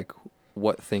like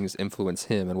what things influence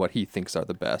him and what he thinks are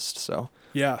the best. So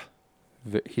yeah.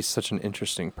 He's such an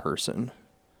interesting person.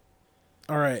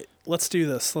 All right, let's do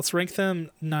this. Let's rank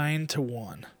them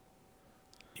 9-1.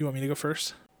 You want me to go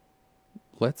first?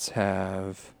 Let's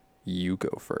have you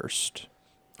go first.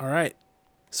 All right.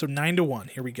 So 9-1.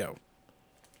 Here we go.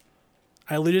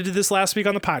 I alluded to this last week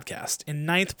on the podcast. In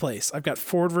 9th place, I've got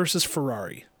Ford versus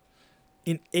Ferrari.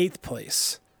 In 8th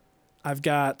place, I've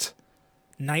got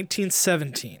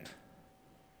 1917.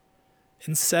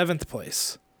 In 7th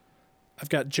place, I've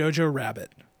got Jojo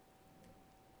Rabbit.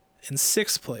 In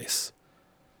 6th place,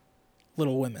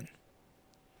 Little Women.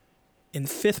 In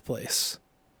 5th place,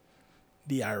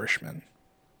 The Irishman.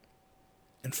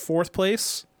 In 4th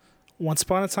place, Once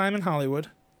Upon a Time in Hollywood.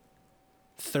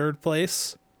 3rd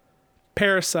place,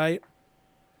 Parasite.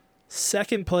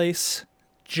 2nd place,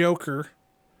 Joker.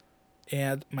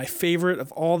 And my favorite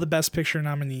of all the Best Picture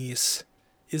nominees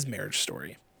is Marriage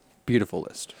Story. Beautiful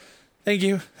list. Thank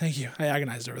you. I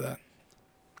agonized over that.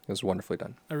 It was wonderfully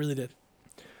done. I really did.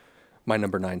 My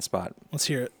number 9 spot. Let's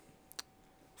hear it.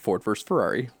 Ford vs.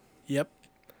 Ferrari. Yep.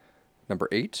 Number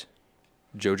 8,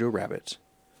 Jojo Rabbit.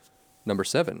 Number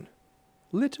 7,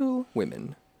 Little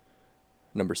Women.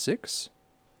 Number 6,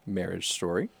 Marriage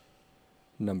Story.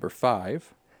 Number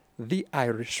 5, The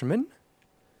Irishman.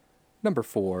 Number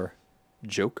 4,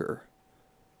 Joker.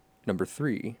 Number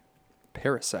 3,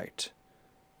 Parasite.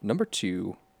 Number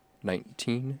 2,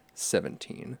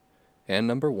 1917. And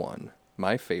number 1,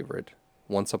 my favorite,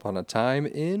 Once Upon a Time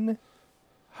in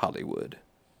Hollywood.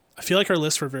 I feel like our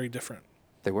lists were very different.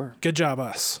 They were. Good job,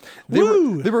 us. They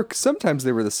were sometimes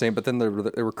they were the same, but then there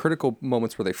were critical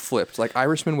moments where they flipped. Like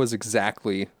Irishman was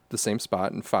exactly the same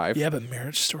spot in 5. Yeah, but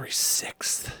Marriage Story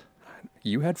 6th.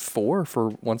 You had 4 for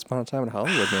Once Upon a Time in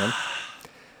Hollywood, man.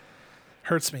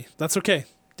 Hurts me. That's okay.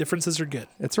 Differences are good.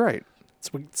 It's right.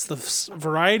 It's the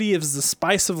variety is the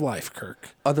spice of life, Kirk.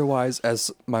 Otherwise,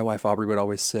 as my wife Aubrey would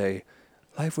always say,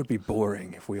 life would be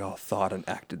boring if we all thought and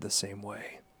acted the same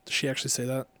way. Does she actually say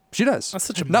that? She does. That's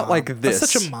such a not mom. like this.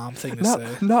 That's such a mom thing to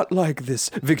say. Not like this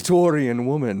Victorian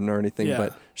woman or anything, Yeah.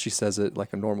 but she says it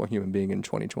like a normal human being in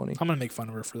 2020. I'm gonna make fun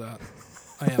of her for that.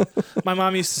 I am. My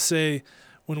mom used to say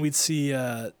when we'd see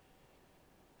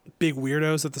big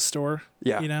weirdos at the store.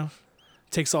 Yeah. You know,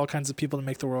 takes all kinds of people to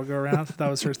make the world go around. That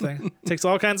was her thing. Takes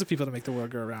all kinds of people to make the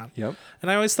world go around. Yep.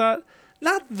 And I always thought,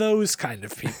 not those kind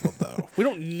of people though. We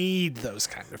don't need those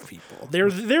kind of people.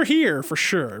 They're here for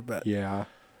sure, but Yeah.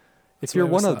 If That's you're what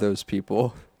I always one of thought. those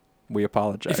people, we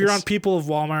apologize. if you're on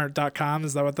peopleofwalmart.com,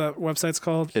 is that what that website's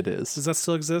called? It Does is. that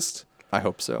still exist? I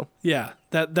hope so. Yeah,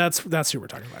 that's who we're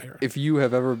talking about here. If you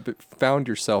have ever found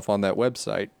yourself on that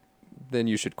website, then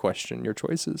you should question your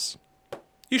choices.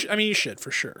 You should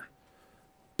for sure.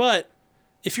 But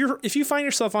if you find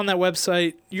yourself on that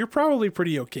website, you're probably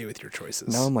pretty okay with your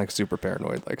choices. Now I'm like super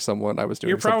paranoid, like someone I was doing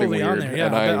You're something probably weird. on there. Yeah,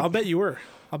 and I'll bet you were.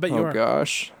 I'll bet you oh are.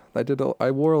 gosh,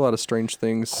 I wore a lot of strange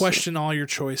things. Question all your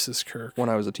choices, Kirk. when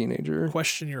I was a teenager.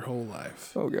 Question your whole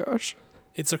life. Oh gosh.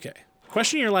 It's okay.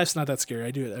 Questioning your life's not that scary.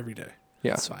 I do it every day.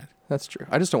 Yeah, It's fine. that's true.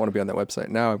 I just don't want to be on that website.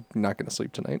 Now I'm not going to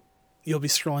sleep tonight. You'll be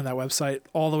scrolling that website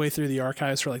all the way through the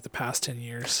archives for like the past 10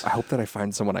 years. I hope that I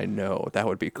find someone I know. That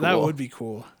would be cool. That would be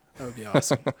cool. That would be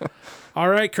awesome. All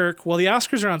right, Kirk. Well, the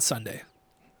Oscars are on Sunday,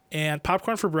 and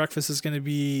Popcorn for Breakfast is going to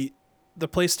be the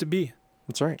place to be.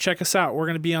 That's right. Check us out. We're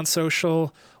going to be on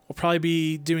social. We'll probably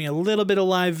be doing a little bit of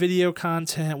live video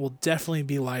content. We'll definitely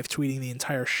be live tweeting the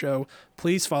entire show.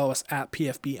 Please follow us at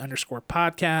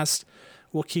PFB_podcast.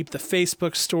 We'll keep the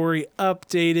Facebook story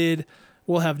updated.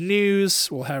 We'll have news.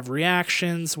 We'll have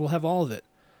reactions. We'll have all of it.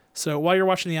 So while you're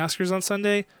watching the Oscars on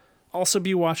Sunday, also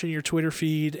be watching your Twitter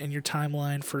feed and your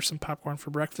timeline for some Popcorn for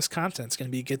Breakfast content. It's going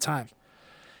to be a good time.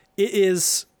 It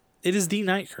is the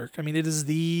night, Kirk. I mean, it is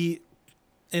the...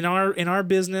 In our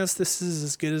business, this is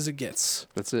as good as it gets.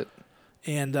 That's it.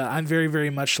 And I'm very, very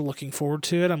much looking forward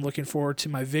to it. I'm looking forward to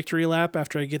my victory lap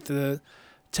after I get the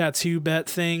tattoo bet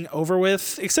thing over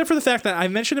with, except for the fact that I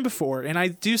mentioned it before, and I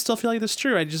do still feel like that's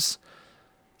true.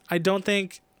 I don't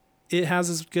think it has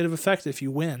as good of effect if you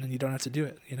win and you don't have to do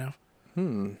it, you know?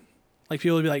 Like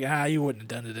people would be like, you wouldn't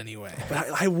have done it anyway. But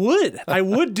I would. I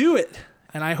would do it.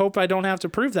 And I hope I don't have to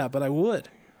prove that, but I would.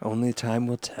 Only time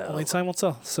will tell. Only time will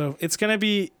tell. So it's gonna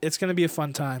be a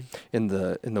fun time. In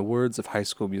the words of High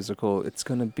School Musical, it's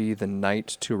gonna be the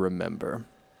night to remember.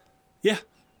 Yeah.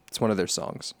 It's one of their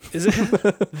songs. Is it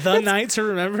the night to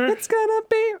remember? It's gonna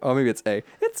be. Oh, maybe it's A.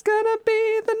 It's gonna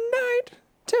be the night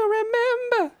to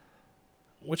remember.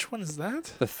 Which one is that?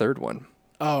 The third one.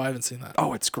 Oh, I haven't seen that.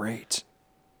 Oh, it's great.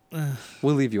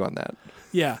 We'll leave you on that.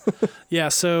 Yeah. Yeah.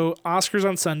 So Oscars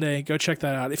on Sunday. Go check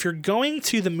that out. If you're going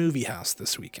to the movie house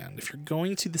this weekend, if you're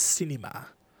going to the cinema,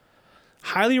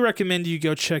 highly recommend you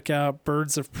go check out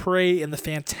Birds of Prey and the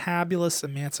Fantabulous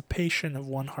Emancipation of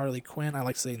One Harley Quinn. I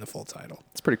like saying the full title.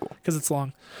 It's pretty cool. Because it's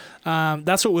long.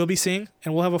 That's what we'll be seeing,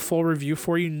 and we'll have a full review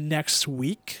for you next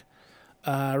week.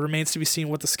 Remains to be seen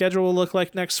what the schedule will look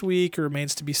like next week. Or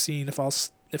remains to be seen if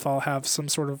I'll have some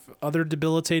sort of other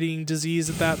debilitating disease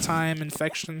at that time,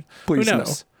 infection. Please Who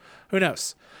knows? Who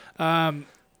knows?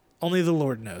 Only the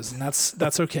Lord knows, and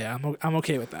that's okay. I'm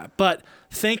okay with that. But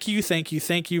thank you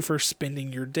for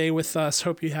spending your day with us.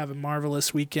 Hope you have a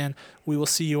marvelous weekend. We will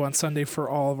see you on Sunday for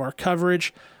all of our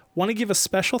coverage. Want to give a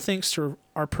special thanks to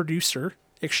our producer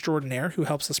extraordinaire who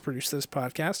helps us produce this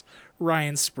podcast,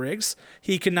 Ryan Spriggs.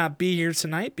 He could not be here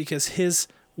tonight because his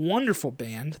wonderful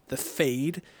band, The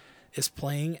Fade, is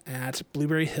playing at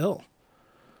Blueberry Hill.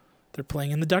 They're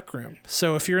playing in the Duck Room.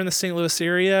 So if you're in the St. Louis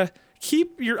area,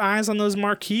 keep your eyes on those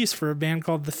marquees for a band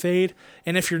called The Fade.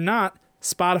 And if you're not,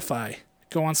 Spotify.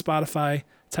 Go on Spotify,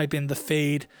 type in The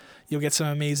Fade. You'll get some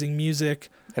amazing music.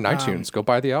 And iTunes, go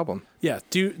buy the album. Yeah,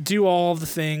 do all of the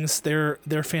things. They're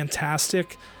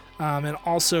fantastic. And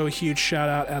also a huge shout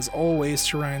out, as always,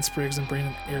 to Ryan Spriggs and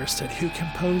Brandon Aristed, who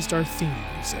composed our theme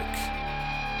music.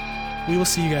 We will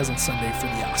see you guys on Sunday for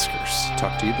the Oscars.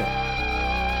 Talk to you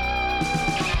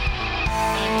then.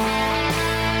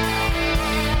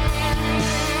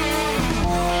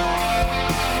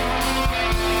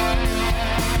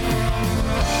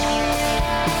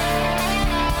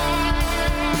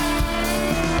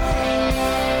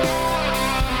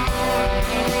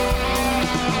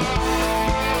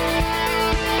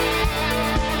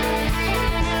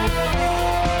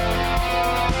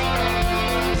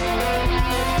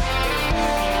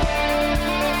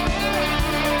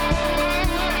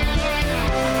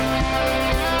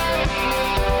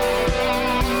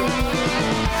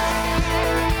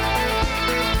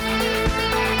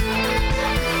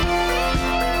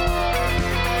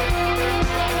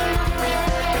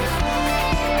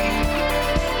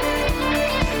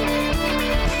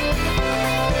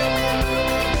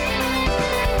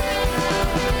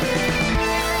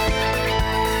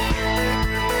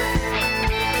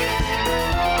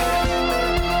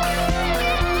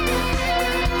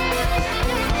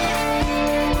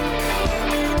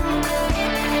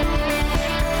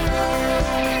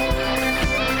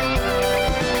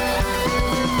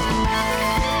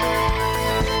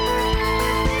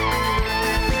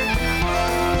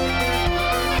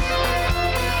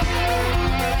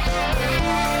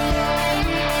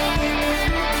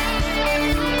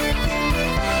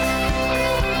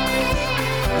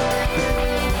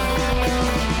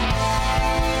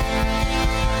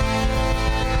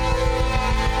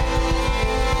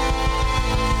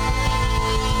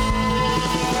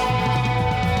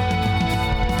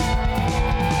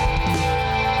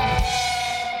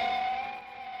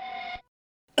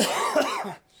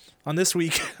 on this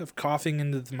week of coughing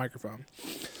into the microphone.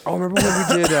 Oh, remember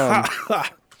when we did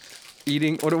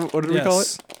eating? What did we call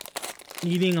it?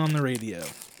 Eating on the radio.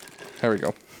 There we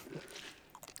go.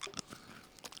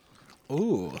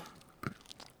 Ooh.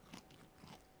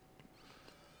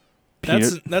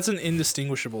 That's an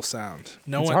indistinguishable sound.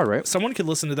 No one, all right. Someone could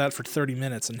listen to that for 30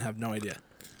 minutes and have no idea.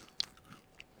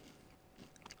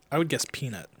 I would guess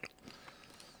peanut.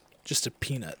 Just a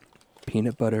peanut.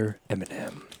 Peanut butter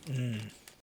M&M.